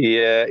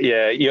 Yeah,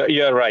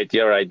 you're right.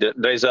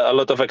 There's a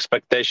lot of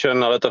expectation,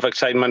 a lot of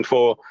excitement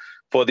for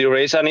the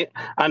race,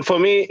 and for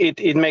me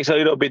it makes a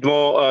little bit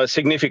more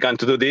significant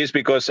to do this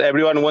because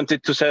everyone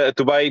wanted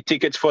to buy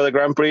tickets for the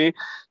Grand Prix.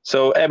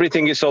 So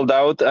everything is sold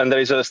out, and there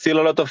is still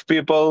a lot of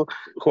people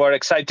who are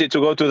excited to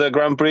go to the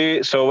Grand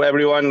Prix. So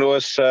everyone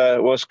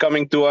was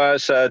coming to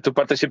us to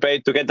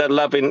participate, to get that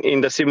lap in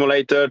the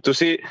simulator, to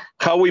see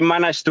how we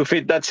managed to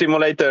fit that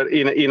simulator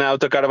in an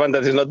autocaravan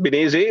that has not been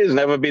easy. It's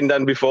never been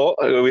done before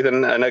with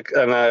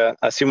a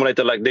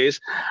simulator like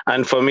this.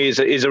 And for me,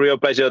 it's a real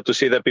pleasure to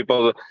see the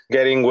people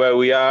getting where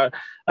we are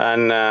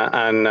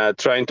and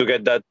trying to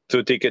get that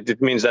 2 ticket.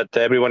 It means that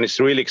everyone is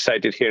really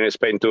excited here in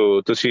Spain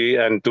to see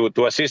and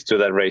to assist to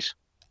that race.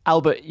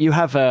 Albert, you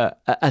have a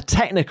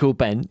technical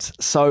bent,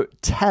 so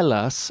tell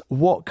us,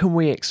 what can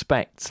we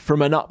expect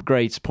from an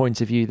upgrades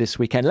point of view this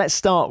weekend? Let's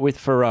start with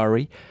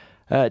Ferrari.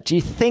 Do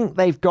you think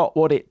they've got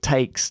what it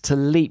takes to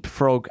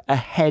leapfrog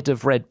ahead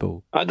of Red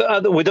Bull?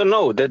 We don't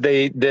know.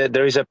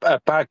 There is a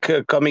pack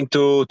coming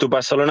to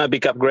Barcelona,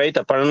 big upgrade,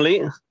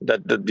 apparently.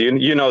 That the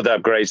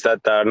upgrades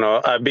that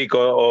are big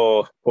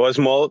or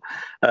small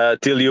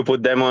till you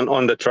put them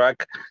on the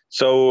track.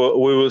 So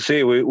we will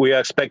see. We are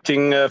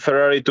expecting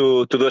Ferrari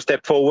to do a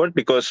step forward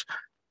because,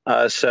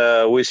 as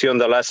we see on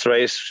the last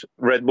race,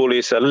 Red Bull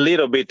is a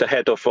little bit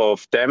ahead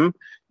of them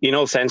in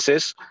all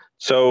senses.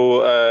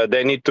 So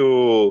they need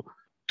to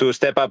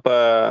step up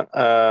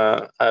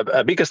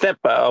a bigger step,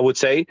 I would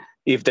say,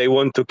 if they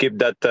want to keep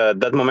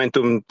that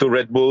momentum to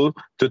Red Bull,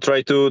 to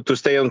try to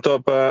stay on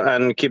top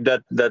and keep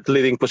that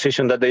leading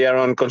position that they are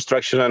on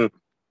construction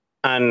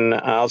and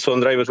also on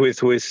drivers with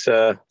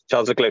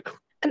Charles Leclerc.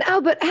 And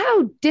Albert,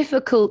 how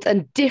difficult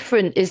and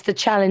different is the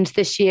challenge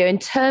this year in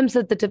terms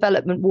of the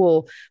development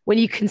war when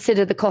you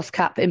consider the cost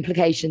cap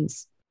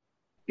implications?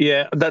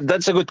 Yeah,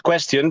 that's a good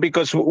question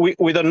because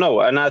we don't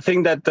know. And I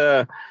think that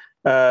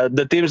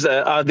the teams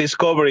are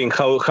discovering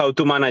how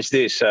to manage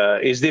this.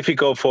 It's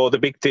difficult for the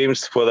big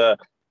teams, for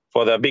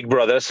the big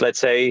brothers, let's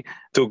say,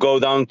 to go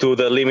down to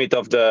the limit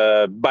of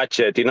the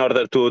budget in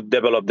order to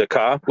develop the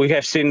car. We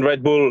have seen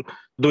Red Bull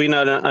doing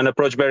an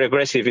approach very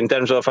aggressive in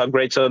terms of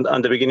upgrades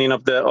on the beginning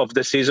of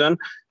the season.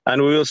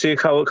 And we will see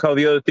how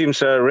the other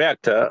teams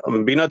react.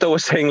 Binotto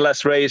was saying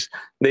last race,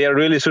 they are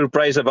really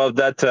surprised about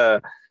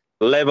that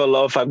level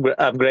of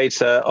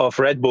upgrades of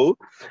Red Bull.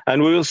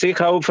 And we will see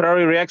how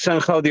Ferrari reacts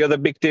and how the other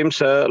big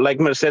teams like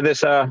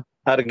Mercedes are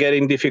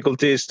getting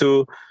difficulties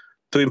to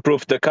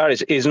improve the car.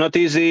 It's not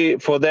easy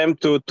for them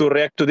to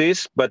react to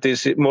this, but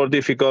it's more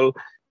difficult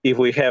if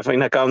we have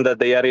in account that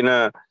they are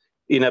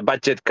in a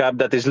budget cap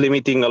that is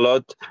limiting a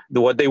lot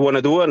what they want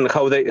to do and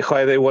how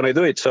they want to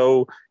do it.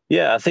 So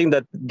yeah, I think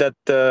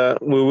that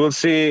we will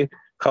see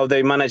how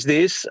they manage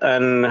this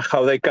and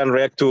how they can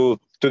react to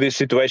this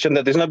situation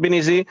that has not been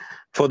easy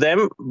for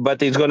them,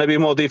 but it's going to be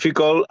more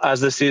difficult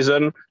as the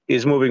season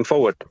is moving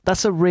forward.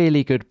 That's a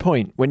really good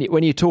point.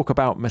 When you talk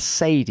about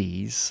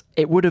Mercedes,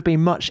 it would have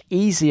been much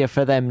easier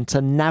for them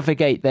to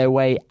navigate their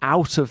way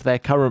out of their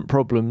current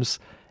problems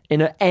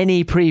in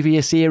any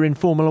previous year in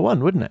Formula One,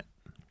 wouldn't it?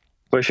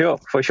 For sure.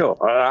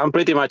 I'm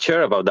pretty much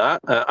sure about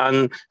that.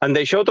 And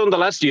they showed on the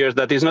last years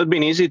that it's not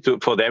been easy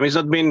for them. It's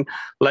not been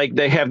like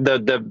they have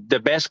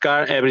the best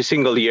car every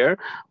single year,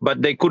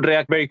 but they could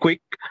react very quick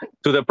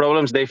to the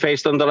problems they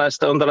faced on the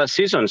last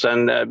seasons.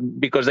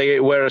 And because they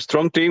were a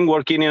strong team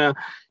working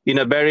in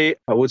a very,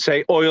 I would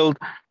say, oiled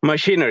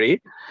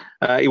machinery.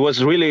 It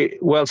was really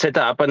well set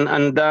up, and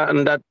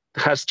that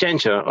has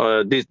changed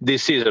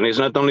this season. It's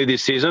not only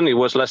this season; it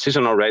was last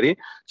season already.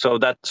 So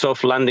that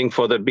soft landing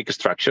for the big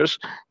structures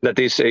that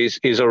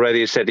is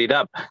already set it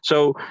up.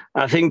 So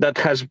I think that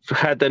has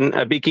had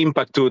a big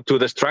impact to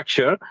the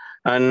structure,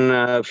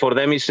 and for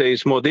them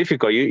it's more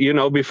difficult. You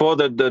know, before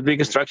the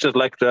big structures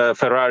like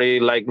Ferrari,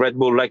 like Red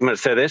Bull, like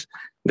Mercedes,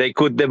 they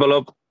could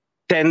develop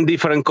 10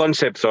 different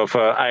concepts of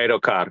aero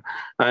car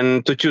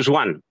and to choose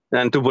one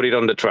and to put it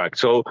on the track.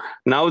 So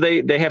now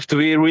they have to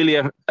be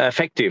really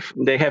effective.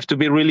 They have to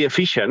be really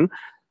efficient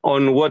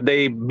on what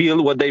they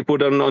build, what they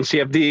put on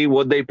CFD,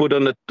 what they put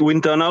on the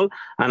wind tunnel,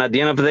 and at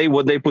the end of the day,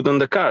 what they put on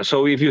the car.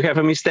 So if you have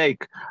a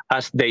mistake,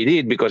 as they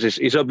did, because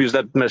it's obvious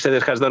that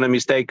Mercedes has done a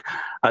mistake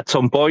at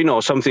some point,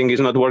 or something is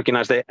not working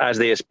as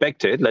they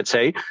expected, let's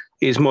say,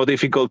 it's more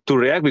difficult to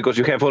react because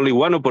you have only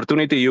one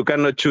opportunity. You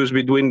cannot choose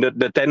between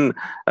the 10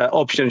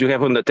 options you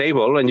have on the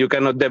table, and you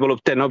cannot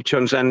develop 10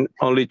 options and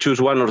only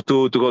choose one or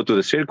two to go to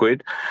the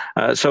circuit.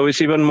 So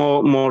it's even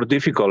more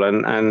difficult,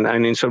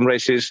 and in some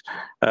races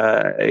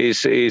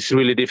it's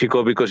really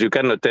difficult because you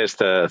cannot test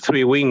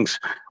 3 wings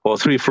or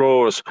 3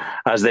 floors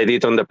as they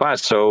did on the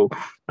past. So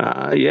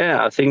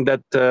I think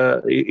that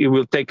it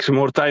will take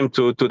more time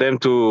to them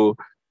to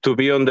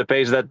be on the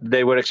pace that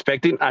they were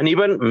expecting, and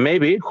even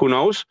maybe, who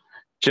knows,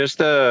 just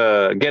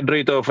get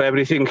rid of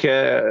everything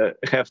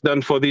have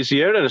done for this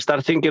year and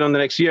start thinking on the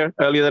next year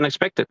earlier than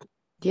expected.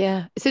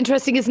 Yeah, it's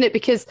interesting, isn't it?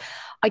 Because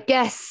I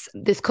guess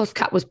this cost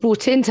cap was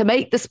brought in to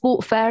make the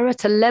sport fairer,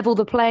 to level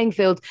the playing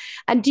field.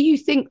 And do you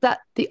think that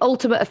the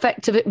ultimate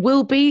effect of it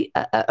will be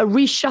a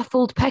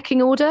reshuffled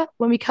pecking order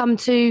when we come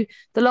to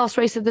the last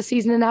race of the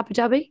season in Abu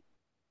Dhabi?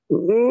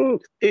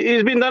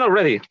 It's been done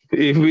already.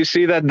 If we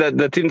see that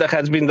the team that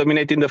has been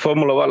dominating the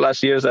Formula One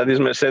last year, that is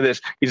Mercedes,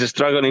 is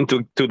struggling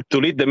to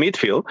lead the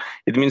midfield,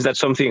 it means that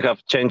something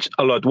have changed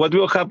a lot. What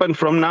will happen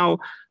from now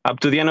up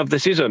to the end of the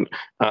season?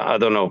 I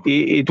don't know.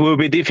 It will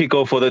be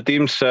difficult for the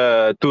teams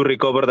to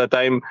recover the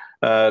time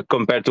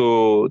compared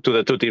to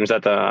the two teams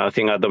that I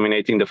think are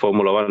dominating the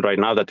Formula One right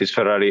now, that is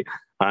Ferrari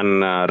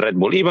and Red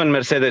Bull. Even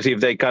Mercedes, if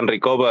they can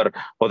recover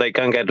or they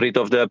can get rid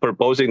of the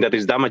purposing that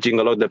is damaging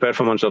a lot the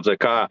performance of the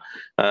car,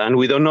 and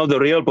we don't know the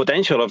real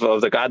potential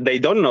of the car. They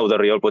don't know the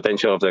real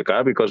potential of the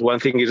car, because one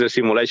thing is a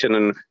simulation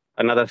and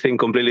another thing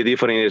completely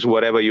different is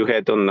whatever you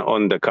had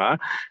on the car.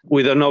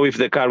 We don't know if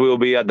the car will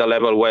be at the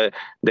level where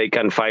they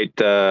can fight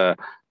the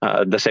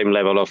same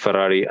level of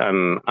Ferrari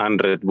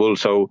and Red Bull.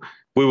 So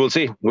we will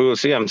see.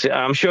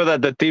 I'm sure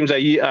that the teams are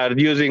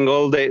using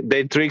all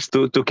their tricks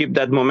to keep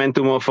that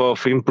momentum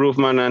of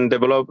improvement and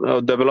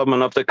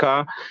development of the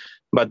car.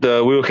 But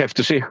we will have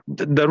to see.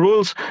 The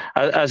rules,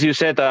 as you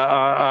said,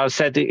 are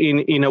set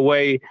in a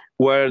way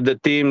where the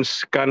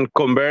teams can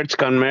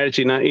merge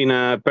in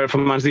a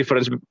performance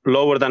difference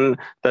lower than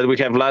that we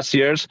have last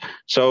year's.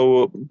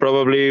 So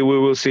probably we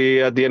will see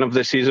at the end of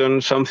the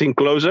season something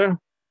closer.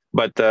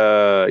 But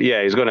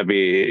it's going to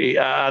be.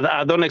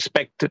 I don't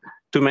expect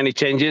too many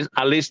changes,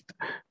 at least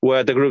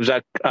where the groups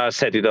are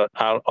set it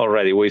out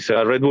already, with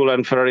Red Bull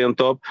and Ferrari on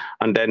top,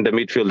 and then the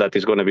midfield that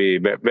is going to be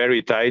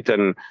very tight,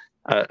 and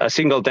a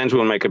single tenth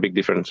will make a big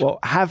difference. Well,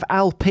 have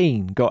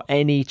Alpine got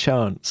any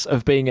chance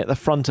of being at the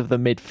front of the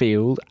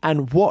midfield?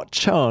 And what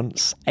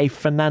chance a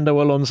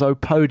Fernando Alonso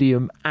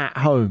podium at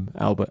home,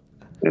 Albert?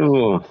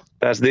 Ooh,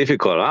 that's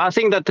difficult. I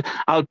think that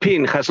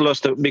Alpine has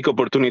lost a big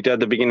opportunity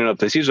at the beginning of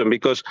the season,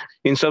 because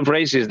in some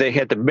races they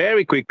had a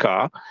very quick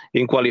car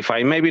in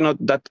qualifying, maybe not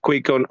that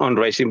quick on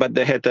racing, but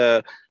they had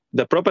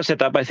the proper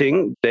setup. I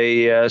think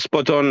they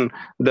spot on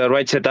the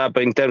right setup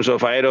in terms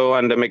of aero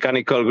and the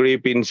mechanical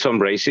grip in some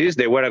races.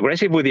 They were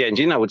aggressive with the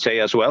engine, I would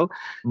say, as well,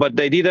 but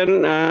they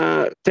didn't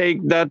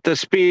take that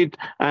speed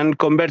and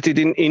convert it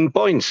in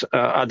points,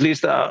 at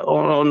least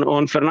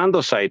on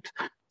Fernando's side.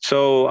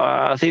 So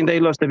I think they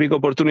lost a big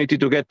opportunity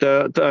to get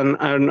and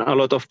earn a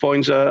lot of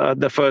points at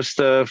the first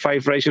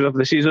 5 races of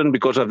the season,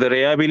 because of the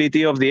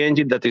reliability of the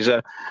engine. That is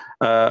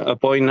a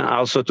point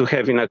also to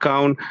have in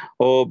account,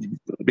 or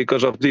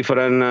because of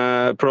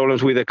different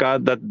problems with the car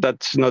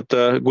that's not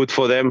good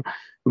for them.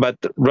 But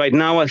right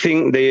now, I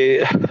think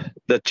the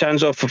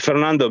chance of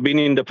Fernando being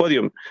in the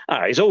podium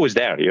is always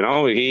there. You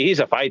know, he's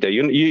a fighter.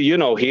 You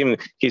know him.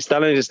 His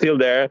talent is still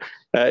there.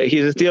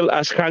 He's still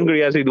as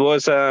hungry as it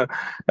was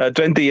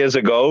 20 years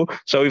ago.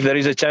 So if there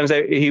is a chance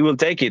that he will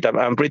take it,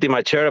 I'm pretty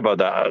much sure about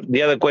that.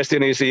 The other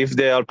question is if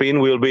the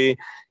Alpine will be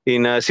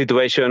in a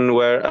situation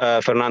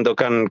where Fernando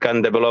can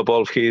develop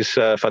all his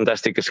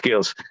fantastic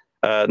skills.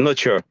 Not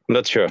sure.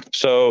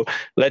 So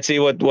let's see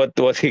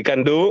what he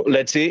can do.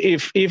 Let's see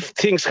if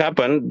things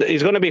happen.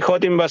 It's going to be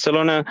hot in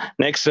Barcelona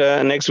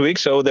next week,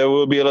 so there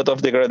will be a lot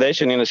of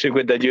degradation in a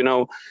circuit that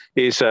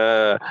is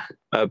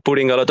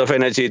putting a lot of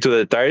energy to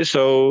the tires.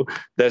 So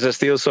there's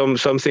still some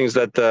things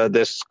that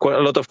there's quite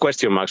a lot of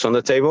question marks on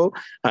the table.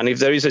 And if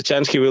there is a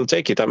chance, he will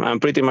take it. I'm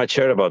pretty much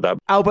sure about that.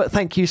 Albert,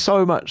 thank you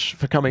so much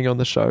for coming on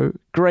the show.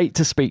 Great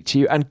to speak to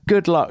you, and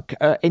good luck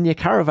in your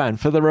caravan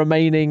for the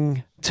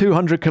remaining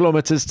 200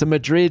 kilometres to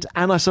Madrid,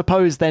 and I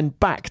suppose then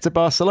back to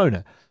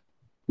Barcelona.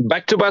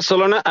 Back to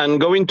Barcelona and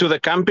going to the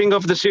camping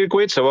of the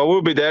circuit. So I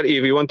will be there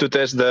if you want to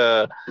test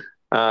the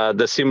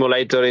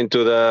simulator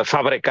into the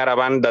Fabrega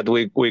caravan that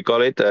we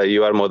call it.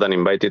 You are more than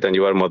invited and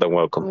you are more than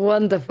welcome.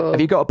 Wonderful. Have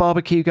you got a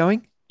barbecue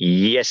going?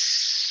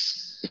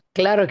 Yes.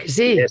 Claro que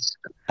sí. Yes.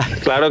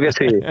 Claro que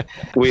sí.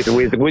 with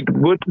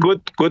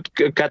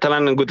good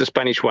Catalan and good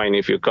Spanish wine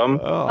if you come.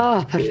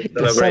 Oh,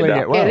 perfecto. Selling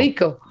it well. Qué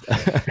rico.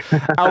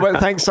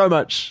 Albert, thanks so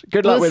much.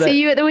 Good luck with it. We'll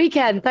see you at the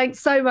weekend. Thanks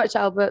so much,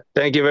 Albert.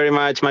 Thank you very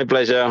much. My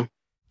pleasure.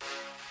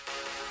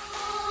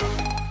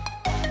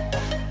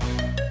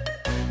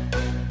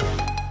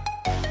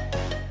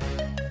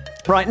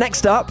 Right,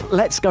 next up,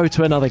 let's go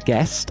to another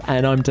guest,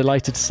 and I'm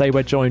delighted to say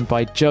we're joined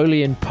by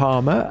Jolyon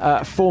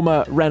Palmer,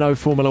 former Renault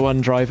Formula One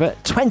driver,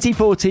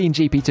 2014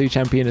 GP2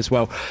 champion as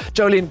well.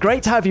 Jolyon,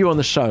 great to have you on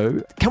the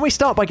show. Can we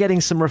start by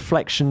getting some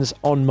reflections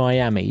on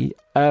Miami?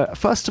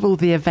 First of all,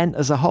 the event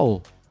as a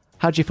whole.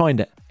 How'd you find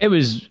it? It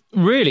was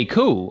really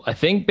cool, I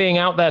think, being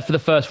out there for the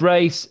first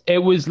race. It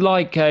was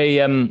like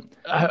a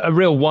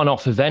real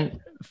one-off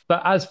event.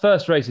 But as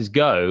first races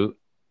go,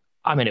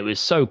 I mean, it was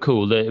so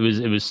cool that it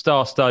was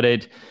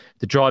star-studded.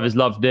 The drivers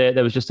loved it.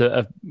 There was just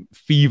a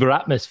fever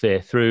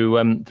atmosphere through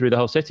the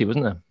whole city,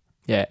 wasn't there?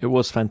 Yeah, it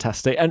was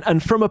fantastic.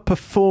 And from a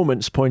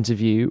performance point of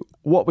view,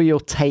 what were your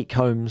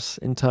take-homes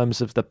in terms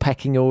of the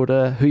pecking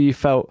order? Who you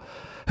felt...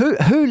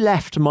 Who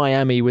left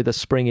Miami with a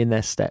spring in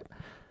their step?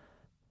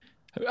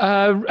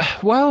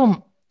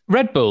 Well,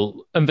 Red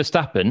Bull and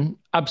Verstappen,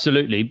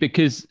 absolutely,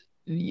 because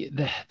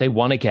they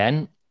won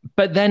again.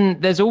 But then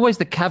there's always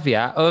the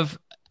caveat of,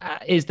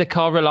 is the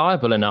car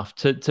reliable enough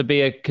to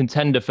be a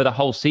contender for the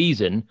whole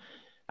season?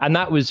 And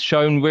that was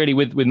shown really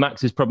with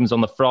Max's problems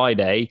on the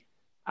Friday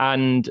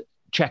and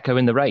Checo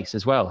in the race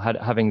as well,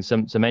 having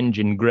some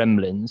engine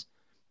gremlins.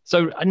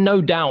 So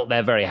no doubt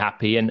they're very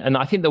happy. And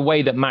I think the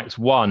way that Max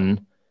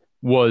won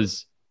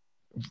was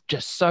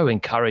just so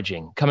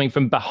encouraging, coming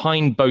from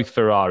behind both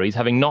Ferraris,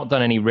 having not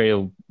done any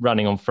real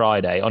running on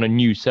Friday on a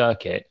new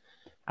circuit,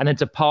 and then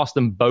to pass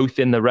them both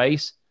in the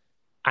race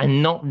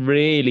and not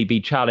really be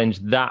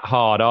challenged that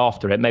hard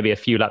after it. Maybe a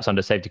few laps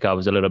under safety car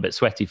was a little bit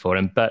sweaty for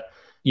him, but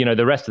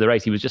the rest of the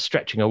race, he was just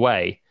stretching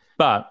away.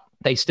 But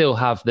they still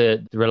have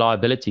the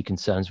reliability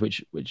concerns,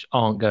 which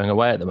aren't going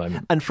away at the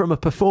moment. And from a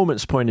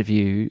performance point of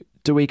view,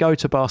 do we go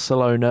to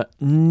Barcelona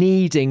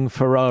needing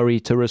Ferrari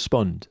to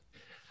respond?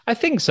 I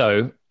think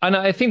so. And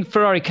I think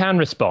Ferrari can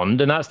respond.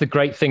 And that's the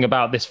great thing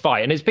about this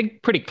fight. And it's been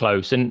pretty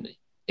close. And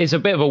it's a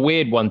bit of a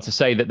weird one to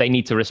say that they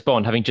need to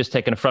respond, having just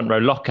taken a front row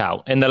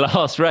lockout in the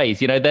last race.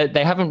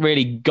 They haven't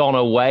really gone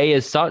away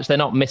as such. They're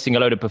not missing a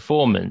load of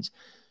performance.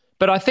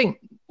 But I think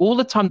all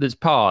the time that's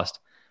passed,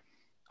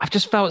 I've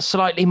just felt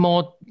slightly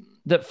more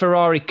that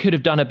Ferrari could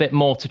have done a bit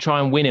more to try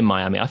and win in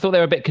Miami. I thought they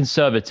were a bit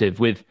conservative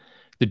with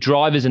the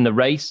drivers in the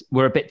race,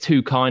 were a bit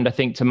too kind, I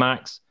think, to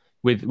Max,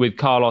 with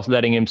Carlos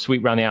letting him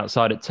sweep around the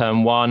outside at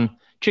turn one.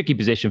 Tricky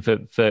position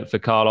for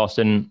Carlos,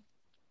 and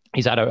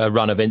he's had a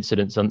run of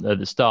incidents at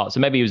the start. So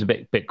maybe he was a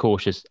bit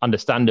cautious,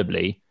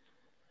 understandably.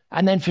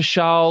 And then for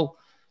Charles,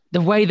 the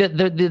way that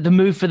the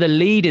move for the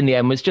lead in the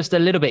end was just a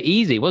little bit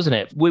easy, wasn't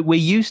it? We're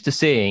used to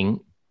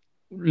seeing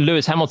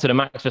Lewis Hamilton and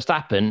Max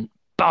Verstappen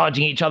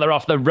barging each other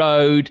off the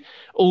road,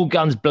 all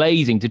guns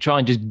blazing to try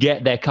and just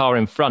get their car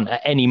in front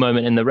at any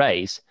moment in the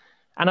race.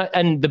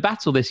 And the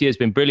battle this year has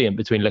been brilliant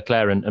between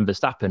Leclerc and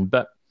Verstappen,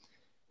 but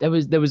there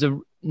was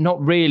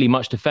not really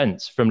much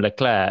defense from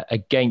Leclerc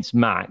against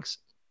Max.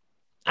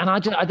 And I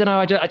don't know,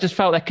 I just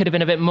felt there could have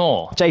been a bit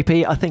more.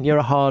 JP, I think you're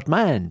a hard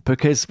man,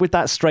 because with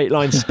that straight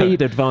line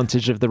speed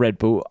advantage of the Red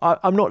Bull,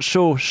 I'm not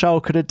sure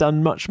Charles could have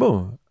done much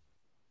more.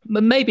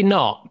 Maybe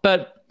not,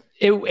 but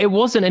it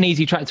wasn't an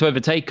easy track to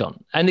overtake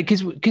on. And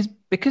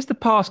because the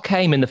pass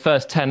came in the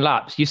first 10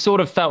 laps, you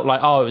sort of felt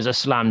like, it was a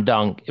slam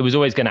dunk. It was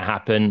always going to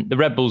happen. The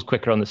Red Bull's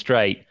quicker on the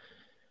straight.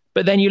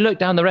 But then you look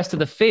down the rest of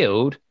the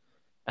field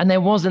and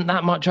there wasn't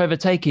that much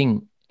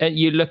overtaking.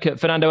 You look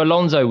at Fernando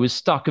Alonso was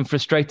stuck and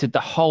frustrated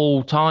the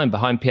whole time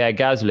behind Pierre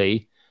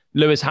Gasly.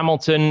 Lewis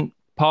Hamilton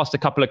passed a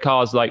couple of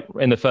cars like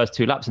in the first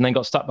 2 laps and then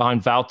got stuck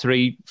behind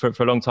Valtteri for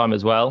a long time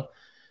as well.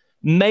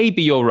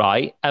 Maybe you're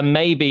right. And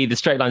maybe the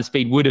straight line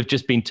speed would have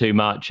just been too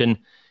much. And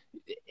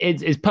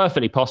it's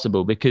perfectly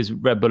possible because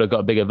Red Bull have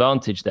got a big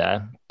advantage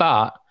there.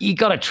 But you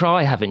got to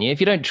try, haven't you? If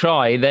you don't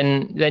try,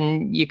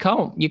 then you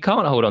can't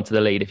hold on to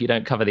the lead if you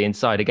don't cover the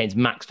inside against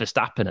Max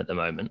Verstappen at the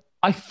moment.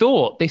 I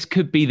thought this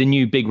could be the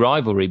new big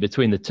rivalry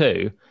between the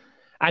two.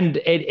 And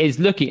it is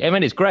looking, I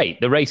mean, it's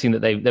great. The racing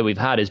that we've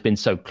had has been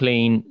so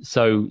clean,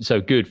 so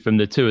good from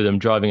the two of them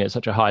driving at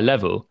such a high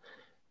level.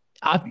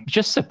 I'm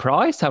just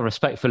surprised how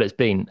respectful it's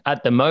been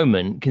at the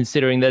moment,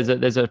 considering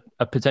there's a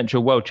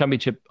potential world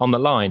championship on the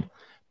line.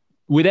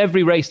 With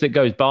every race that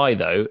goes by,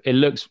 though, it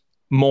looks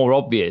more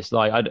obvious.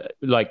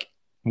 Like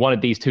one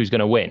of these two is going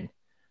to win.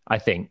 I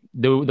think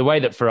the way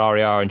that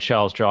Ferrari are and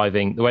Charles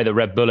driving, the way that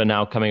Red Bull are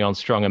now coming on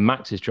strong and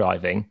Max is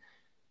driving,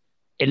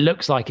 it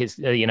looks like it's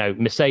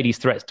Mercedes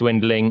threats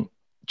dwindling.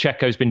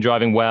 Checo's been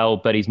driving well,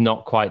 but he's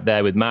not quite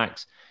there with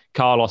Max.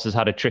 Carlos has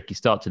had a tricky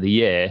start to the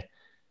year.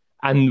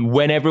 And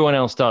when everyone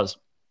else starts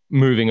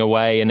moving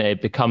away and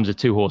it becomes a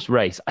 2-horse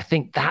race, I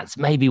think that's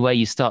maybe where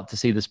you start to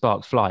see the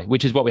sparks fly,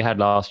 which is what we had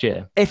last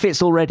year. If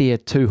it's already a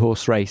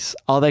 2-horse race,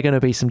 are there going to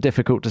be some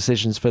difficult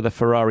decisions for the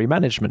Ferrari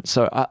management?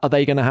 So are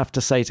they going to have to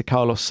say to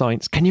Carlos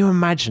Sainz, can you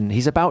imagine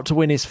he's about to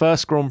win his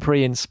first Grand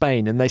Prix in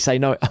Spain and they say,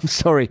 no, I'm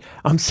sorry,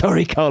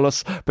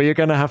 Carlos, but you're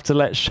going to have to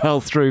let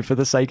Charles through for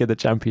the sake of the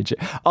championship.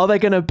 Are there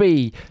going to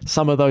be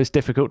some of those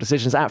difficult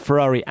decisions at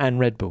Ferrari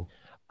and Red Bull?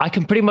 I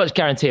can pretty much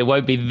guarantee it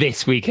won't be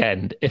this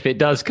weekend if it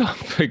does come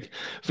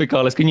for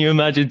Carlos. Can you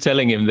imagine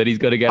telling him that he's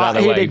got to get out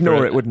of the way? He'd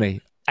ignore it, wouldn't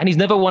he? And he's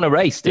never won a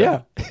race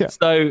still. Yeah.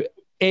 So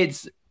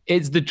it's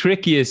the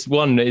trickiest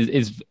one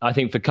is I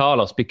think for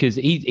Carlos, because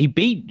he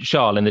beat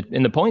Charles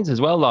in the points as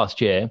well last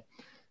year.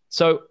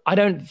 So I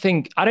don't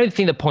think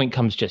the point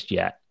comes just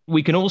yet.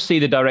 We can all see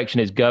the direction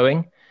it's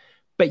going,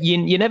 but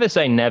you never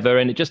say never,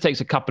 and it just takes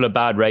a couple of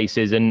bad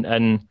races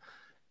and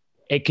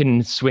it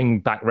can swing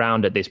back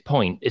round at this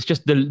point. It's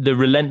just the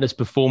relentless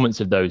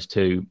performance of those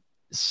two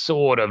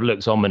sort of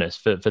looks ominous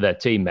for their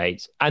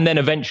teammates. And then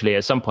eventually,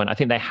 at some point, I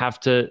think they have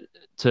to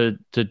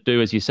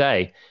do as you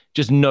say.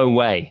 Just no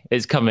way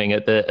it's coming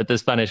at the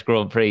Spanish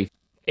Grand Prix.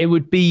 It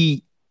would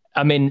be,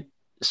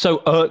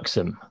 so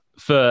irksome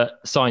for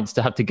Sainz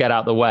to have to get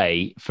out the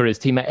way for his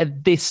teammate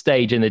at this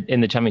stage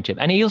in the championship.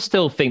 And he'll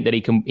still think that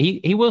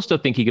he will still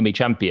think he can be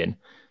champion.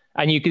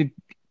 And you can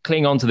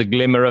cling on to the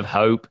glimmer of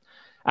hope.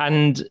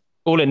 And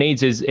all it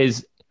needs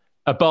is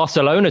a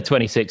Barcelona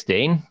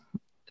 2016.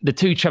 The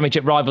two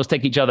championship rivals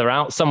take each other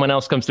out. Someone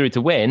else comes through to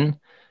win,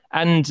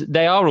 and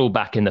they are all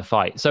back in the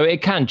fight. So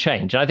it can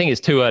change. And I think it's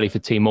too early for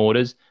team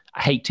orders.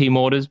 I hate team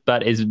orders,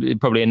 but it's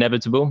probably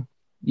inevitable.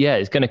 Yeah,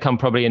 it's going to come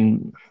probably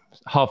in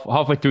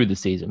halfway through the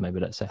season, maybe,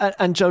 let's say.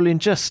 And Jolien,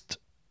 just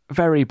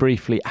very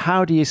briefly,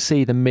 how do you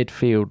see the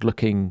midfield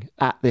looking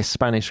at this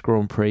Spanish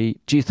Grand Prix?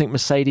 Do you think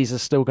Mercedes are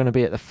still going to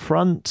be at the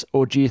front,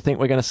 or do you think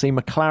we're going to see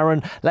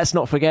McLaren? Let's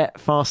not forget,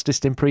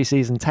 fastest in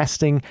pre-season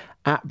testing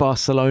at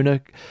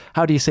Barcelona.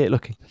 How do you see it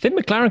looking? I think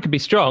McLaren could be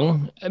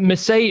strong.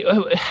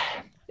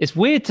 It's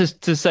weird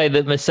to say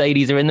that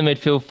Mercedes are in the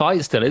midfield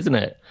fight still, isn't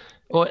it?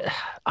 Or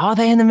are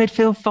they in the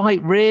midfield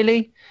fight,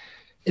 really?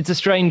 It's a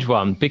strange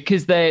one,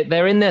 because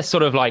they're in their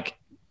sort of like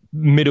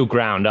middle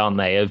ground, aren't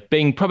they, of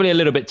being probably a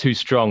little bit too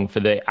strong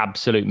for the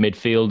absolute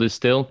midfielders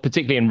still,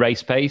 particularly in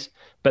race pace,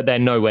 but they're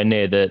nowhere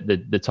near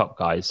the top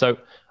guys. So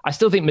I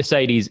still think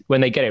Mercedes, when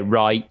they get it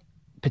right,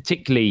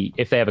 particularly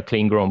if they have a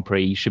clean Grand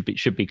Prix, should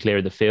be clear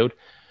of the field.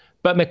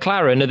 But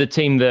McLaren are the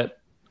team that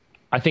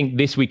I think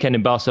this weekend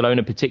in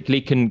Barcelona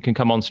particularly can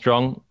come on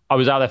strong. I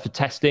was out there for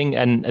testing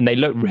and they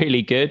looked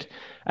really good.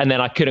 And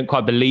then I couldn't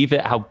quite believe it,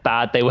 how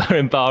bad they were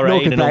in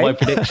Bahrain, and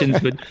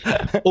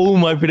all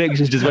my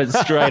predictions just went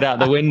straight out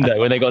the window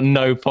when they got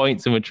no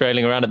points and were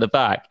trailing around at the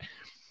back.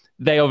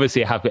 They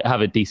obviously have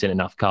a decent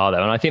enough car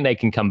though, and I think they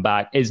can come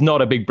back. It's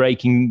not a big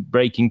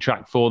braking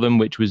track for them,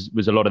 which was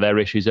a lot of their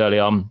issues early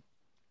on.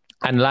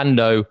 And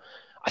Lando,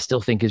 I still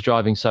think is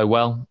driving so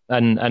well,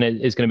 and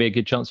it is going to be a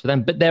good chance for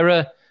them. But there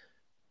are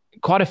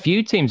quite a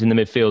few teams in the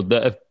midfield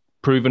that have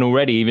proven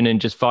already, even in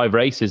just 5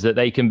 races, that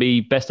they can be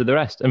best of the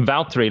rest. And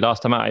Valtteri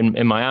last time out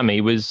in Miami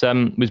was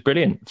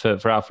brilliant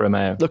for Alfa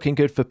Romeo. Looking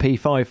good for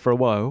P5 for a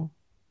while.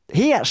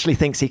 He actually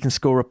thinks he can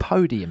score a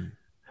podium.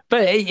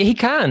 But he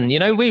can.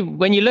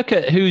 When you look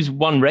at who's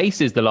won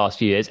races the last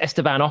few years,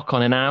 Esteban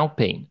Ocon in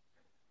Alpine.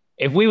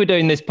 If we were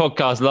doing this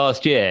podcast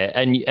last year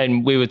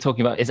and we were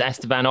talking about, is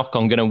Esteban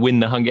Ocon going to win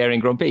the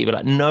Hungarian Grand Prix? We're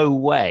like, no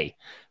way.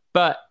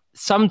 But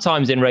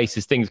sometimes in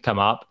races, things come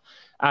up,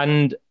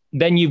 and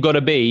then you've got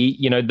to be,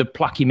 the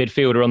plucky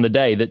midfielder on the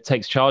day that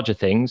takes charge of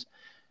things.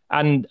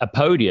 And a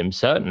podium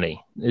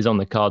certainly is on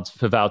the cards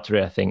for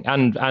Valtteri, I think.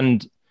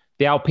 And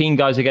the Alpine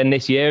guys again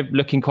this year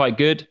looking quite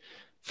good.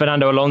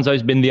 Fernando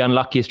Alonso's been the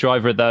unluckiest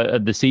driver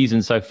of the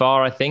season so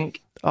far, I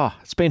think. Oh,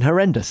 it's been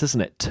horrendous,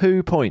 isn't it?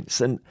 2 points.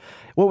 And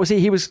what was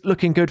he? He was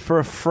looking good for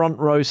a front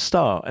row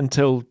start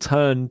until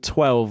turn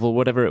 12 or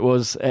whatever it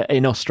was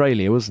in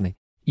Australia, wasn't he?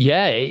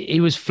 Yeah, he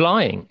was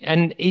flying,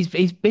 and he's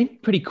been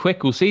pretty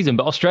quick all season.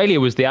 But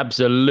Australia was the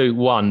absolute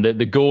one,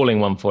 the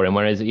galling one for him,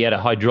 whereas he had a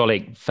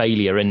hydraulic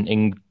failure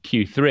in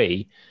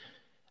Q3.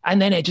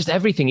 And then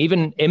everything,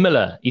 even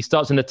Imola, he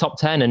starts in the top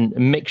 10, and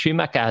Mick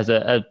Schumacher has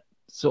a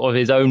sort of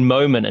his own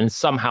moment and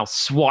somehow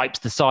swipes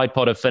the side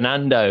pod of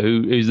Fernando,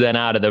 who's then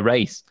out of the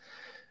race.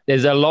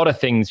 There's a lot of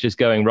things just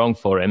going wrong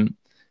for him.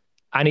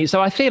 And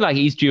so I feel like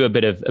he's due a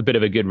bit of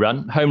a good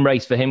run. Home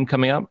race for him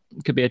coming up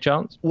could be a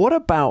chance. What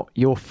about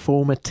your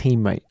former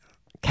teammate,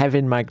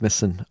 Kevin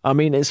Magnussen? I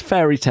mean, it's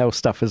fairy tale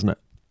stuff, isn't it?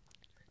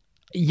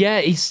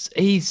 Yeah,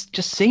 he's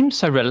just seems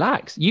so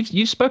relaxed.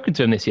 You've spoken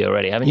to him this year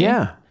already, haven't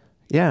you?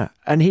 Yeah.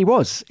 And he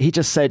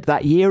just said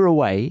that year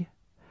away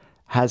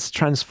has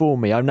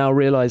transformed me. I've now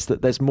realised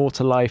that there's more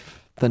to life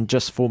than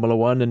just Formula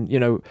One.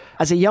 And,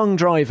 as a young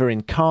driver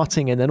in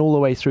karting and then all the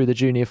way through the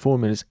junior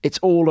formulas, it's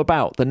all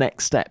about the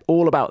next step,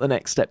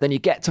 Then you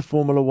get to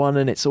Formula One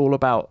and it's all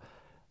about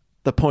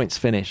the points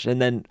finish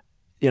and then,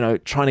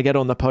 trying to get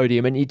on the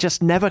podium, and you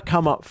just never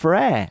come up for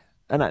air.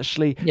 and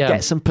actually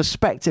get some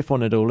perspective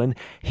on it all. And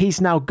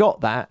he's now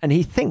got that, and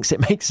he thinks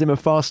it makes him a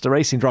faster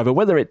racing driver.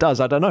 Whether it does,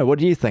 I don't know. What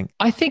do you think?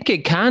 I think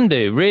it can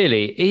do,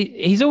 really.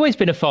 He's always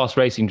been a fast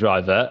racing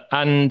driver,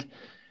 and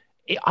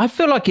I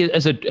feel like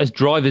as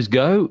drivers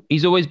go,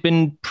 he's always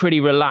been pretty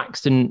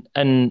relaxed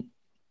and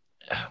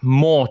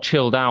more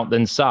chilled out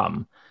than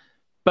some.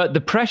 But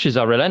the pressures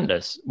are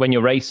relentless when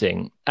you're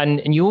racing,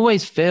 and you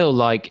always feel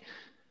like,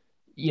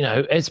 you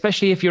know,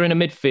 especially if you're in a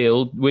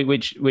midfield,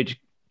 which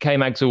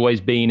K-Mag's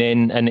always been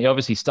in, and he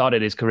obviously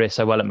started his career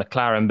so well at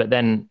McLaren, but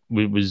then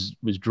was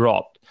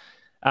dropped,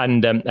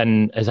 and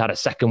has had a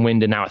second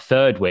wind and now a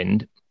third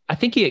wind. I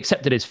think he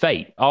accepted his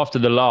fate after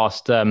the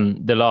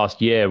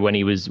last year when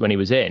he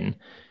was in.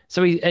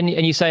 So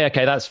you say,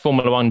 okay, that's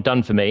Formula One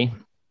done for me,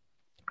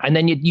 and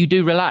then you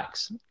do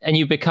relax and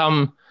you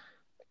become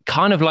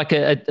kind of like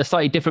a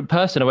slightly different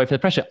person away from the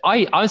pressure.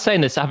 I'm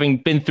saying this having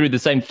been through the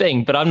same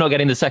thing, but I'm not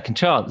getting the second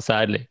chance,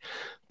 sadly.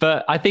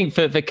 But I think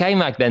for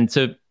K-Mag then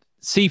to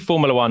see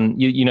Formula One,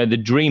 you know, the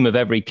dream of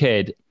every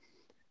kid,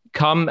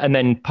 come and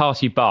then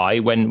pass you by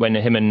when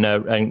him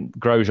and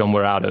Grosjean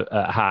were out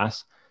at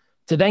Haas,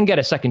 to then get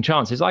a second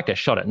chance is like a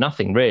shot at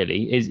nothing,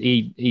 really.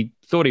 He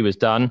thought he was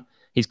done.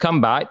 He's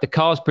come back. The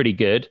car's pretty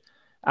good,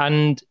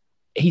 and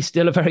he's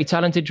still a very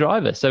talented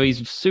driver. So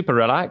he's super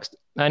relaxed,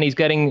 and he's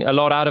getting a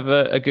lot out of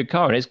a good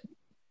car. And it's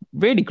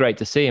really great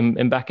to see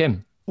him back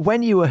in.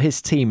 When you were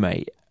his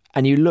teammate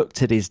and you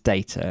looked at his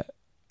data,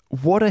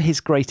 what are his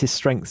greatest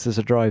strengths as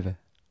a driver?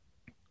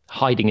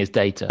 Hiding his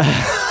data.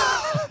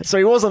 So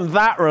he wasn't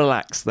that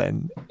relaxed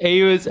then?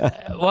 He was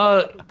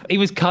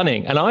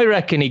cunning. And I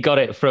reckon he got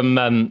it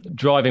from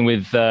driving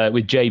with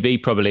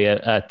JB probably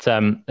at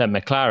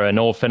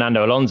McLaren, or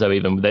Fernando Alonso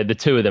even, the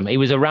two of them. He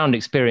was around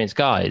experienced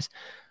guys.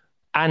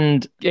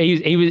 And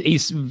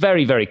he's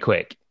very, very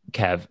quick.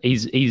 Kev,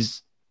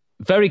 he's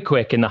very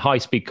quick in the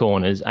high-speed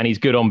corners, and he's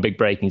good on big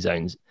braking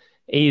zones.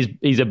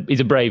 He's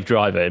a brave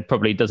driver. It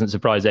probably doesn't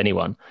surprise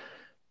anyone.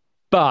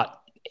 But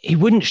he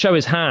wouldn't show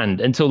his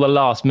hand until the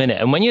last minute.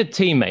 And when you're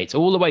teammates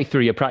all the way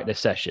through your practice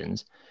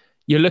sessions,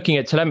 you're looking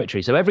at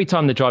telemetry. So every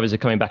time the drivers are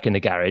coming back in the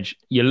garage,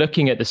 you're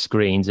looking at the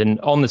screens, and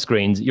on the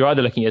screens, you're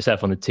either looking at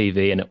yourself on the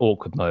TV in an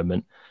awkward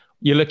moment.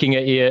 You're looking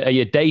at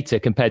your data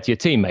compared to your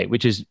teammate,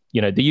 which is,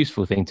 you know, the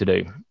useful thing to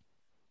do.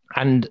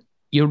 And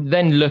you're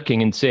then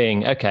looking and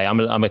seeing, okay,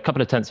 I'm a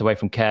couple of tenths away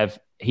from Kev.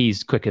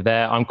 He's quicker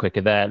there. I'm quicker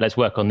there. Let's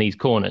work on these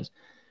corners.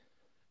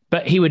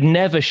 But he would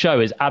never show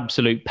his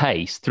absolute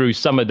pace through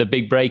some of the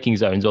big braking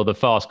zones or the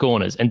fast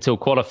corners until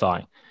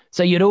qualifying.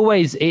 So you'd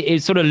always,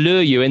 it sort of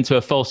lure you into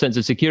a false sense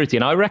of security.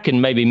 And I reckon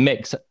maybe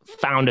Mick's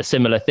found a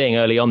similar thing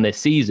early on this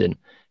season,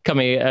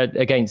 coming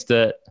against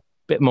a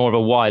bit more of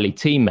a wily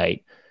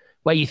teammate,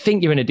 where you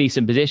think you're in a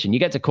decent position. You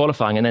get to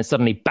qualifying and then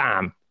suddenly,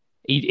 bam,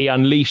 he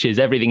unleashes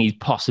everything he's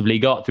possibly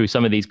got through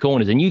some of these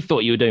corners. And you thought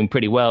you were doing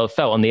pretty well,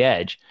 felt on the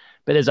edge,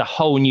 but there's a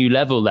whole new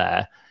level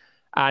there.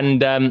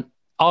 And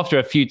after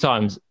a few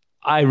times,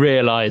 I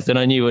realized and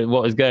I knew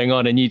what was going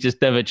on, and you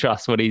just never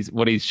trust what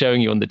he's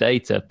showing you on the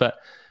data. But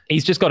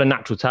he's just got a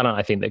natural talent,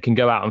 I think, that can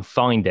go out and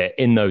find it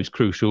in those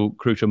crucial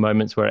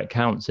moments where it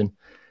counts. And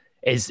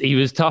he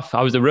was tough.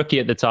 I was a rookie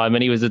at the time,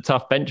 and he was a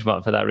tough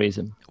benchmark for that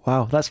reason.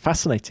 Wow, that's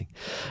fascinating.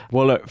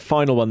 Well, look,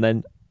 final one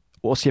then.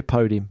 What's your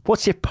podium?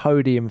 What's your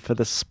podium for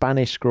the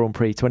Spanish Grand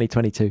Prix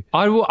 2022?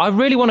 I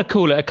really want to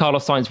call it a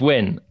Carlos Sainz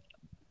win,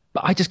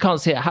 but I just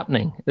can't see it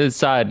happening,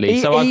 sadly.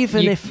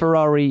 If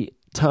Ferrari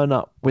turn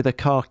up with a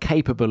car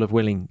capable of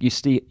winning, you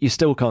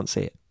still can't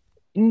see it.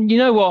 You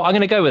know what? I'm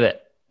going to go with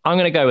it.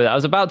 I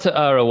was about to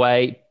err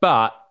away,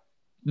 but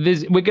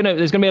there's going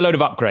to be a load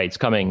of upgrades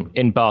coming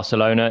in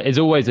Barcelona. It's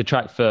always a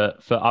track for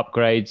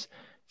upgrades.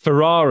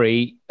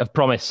 Ferrari have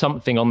promised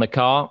something on the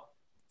car.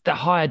 The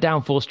higher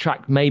downforce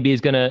track maybe is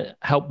going to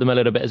help them a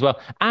little bit as well.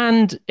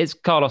 And it's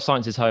Carlos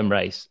Sainz's home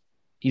race.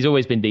 He's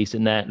always been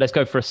decent there. Let's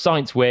go for a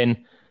Sainz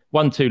win.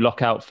 1-2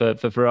 lockout for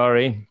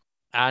Ferrari.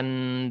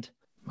 And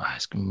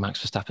it's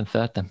Max Verstappen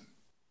third then.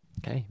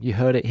 Okay, you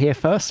heard it here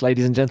first,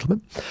 ladies and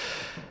gentlemen.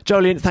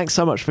 Jolien, thanks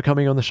so much for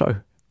coming on the show.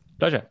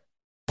 Pleasure.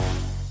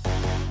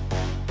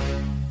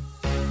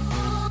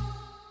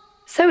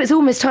 So it's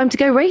almost time to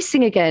go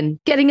racing again.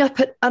 Getting up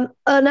at an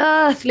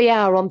unearthly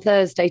hour on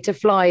Thursday to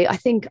fly. I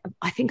think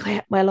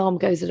my alarm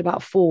goes at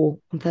about 4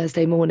 on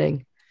Thursday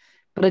morning.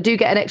 But I do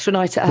get an extra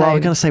night at home. Well, I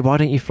was going to say, why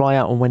don't you fly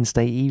out on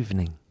Wednesday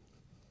evening?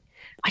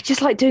 I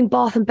just like doing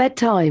bath and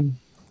bedtime.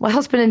 My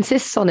husband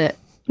insists on it.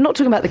 I'm not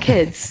talking about the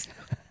kids.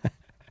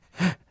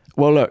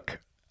 Well, look,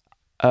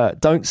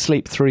 don't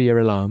sleep through your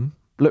alarm.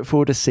 Look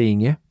forward to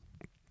seeing you.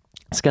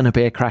 It's going to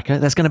be a cracker.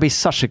 There's going to be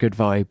such a good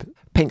vibe.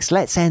 Pinks,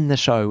 let's end the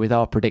show with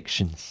our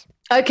predictions.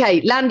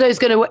 Okay, Lando's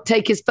going to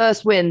take his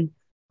first win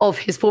of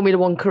his Formula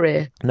One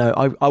career. No,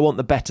 I want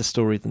the better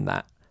story than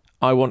that.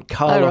 I want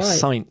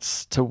Carlos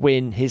Sainz to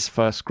win his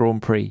first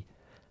Grand Prix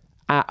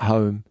at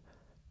home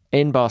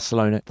in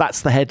Barcelona.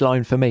 That's the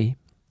headline for me.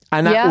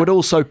 And that would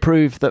also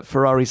prove that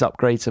Ferrari's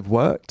upgrades have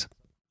worked.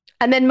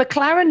 And then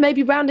McLaren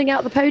maybe rounding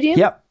out the podium?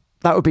 Yep,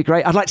 that would be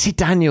great. I'd like to see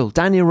Daniel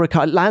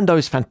Ricciardo.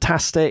 Lando's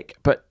fantastic,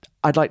 but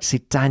I'd like to see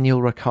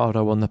Daniel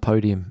Ricciardo on the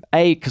podium.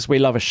 A, because we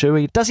love a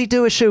shoey. Does he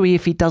do a shoey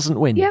if he doesn't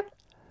win? Yeah,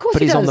 of course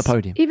but he he's does. on the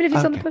podium. Even if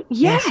he's on the podium.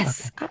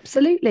 Yes,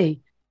 absolutely.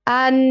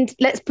 And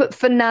let's put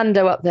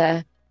Fernando up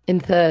there in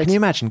third. Can you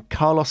imagine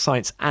Carlos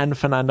Sainz and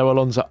Fernando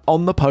Alonso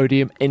on the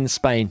podium in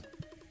Spain?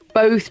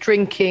 Both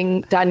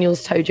drinking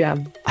Daniel's toe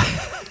jam.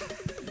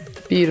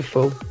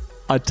 Beautiful.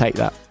 I'd take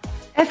that.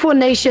 F1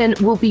 Nation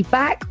will be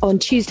back on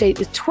Tuesday,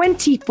 the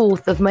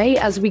 24th of May,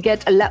 as we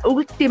get La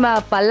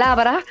Última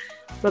Palabra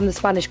from the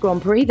Spanish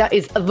Grand Prix. That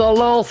is the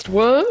last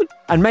word.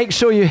 And make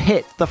sure you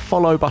hit the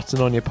follow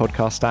button on your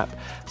podcast app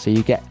so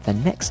you get the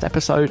next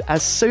episode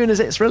as soon as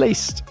it's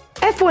released.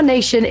 F1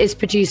 Nation is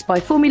produced by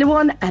Formula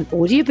One and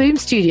Audio Boom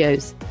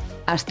Studios.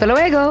 Hasta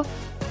luego.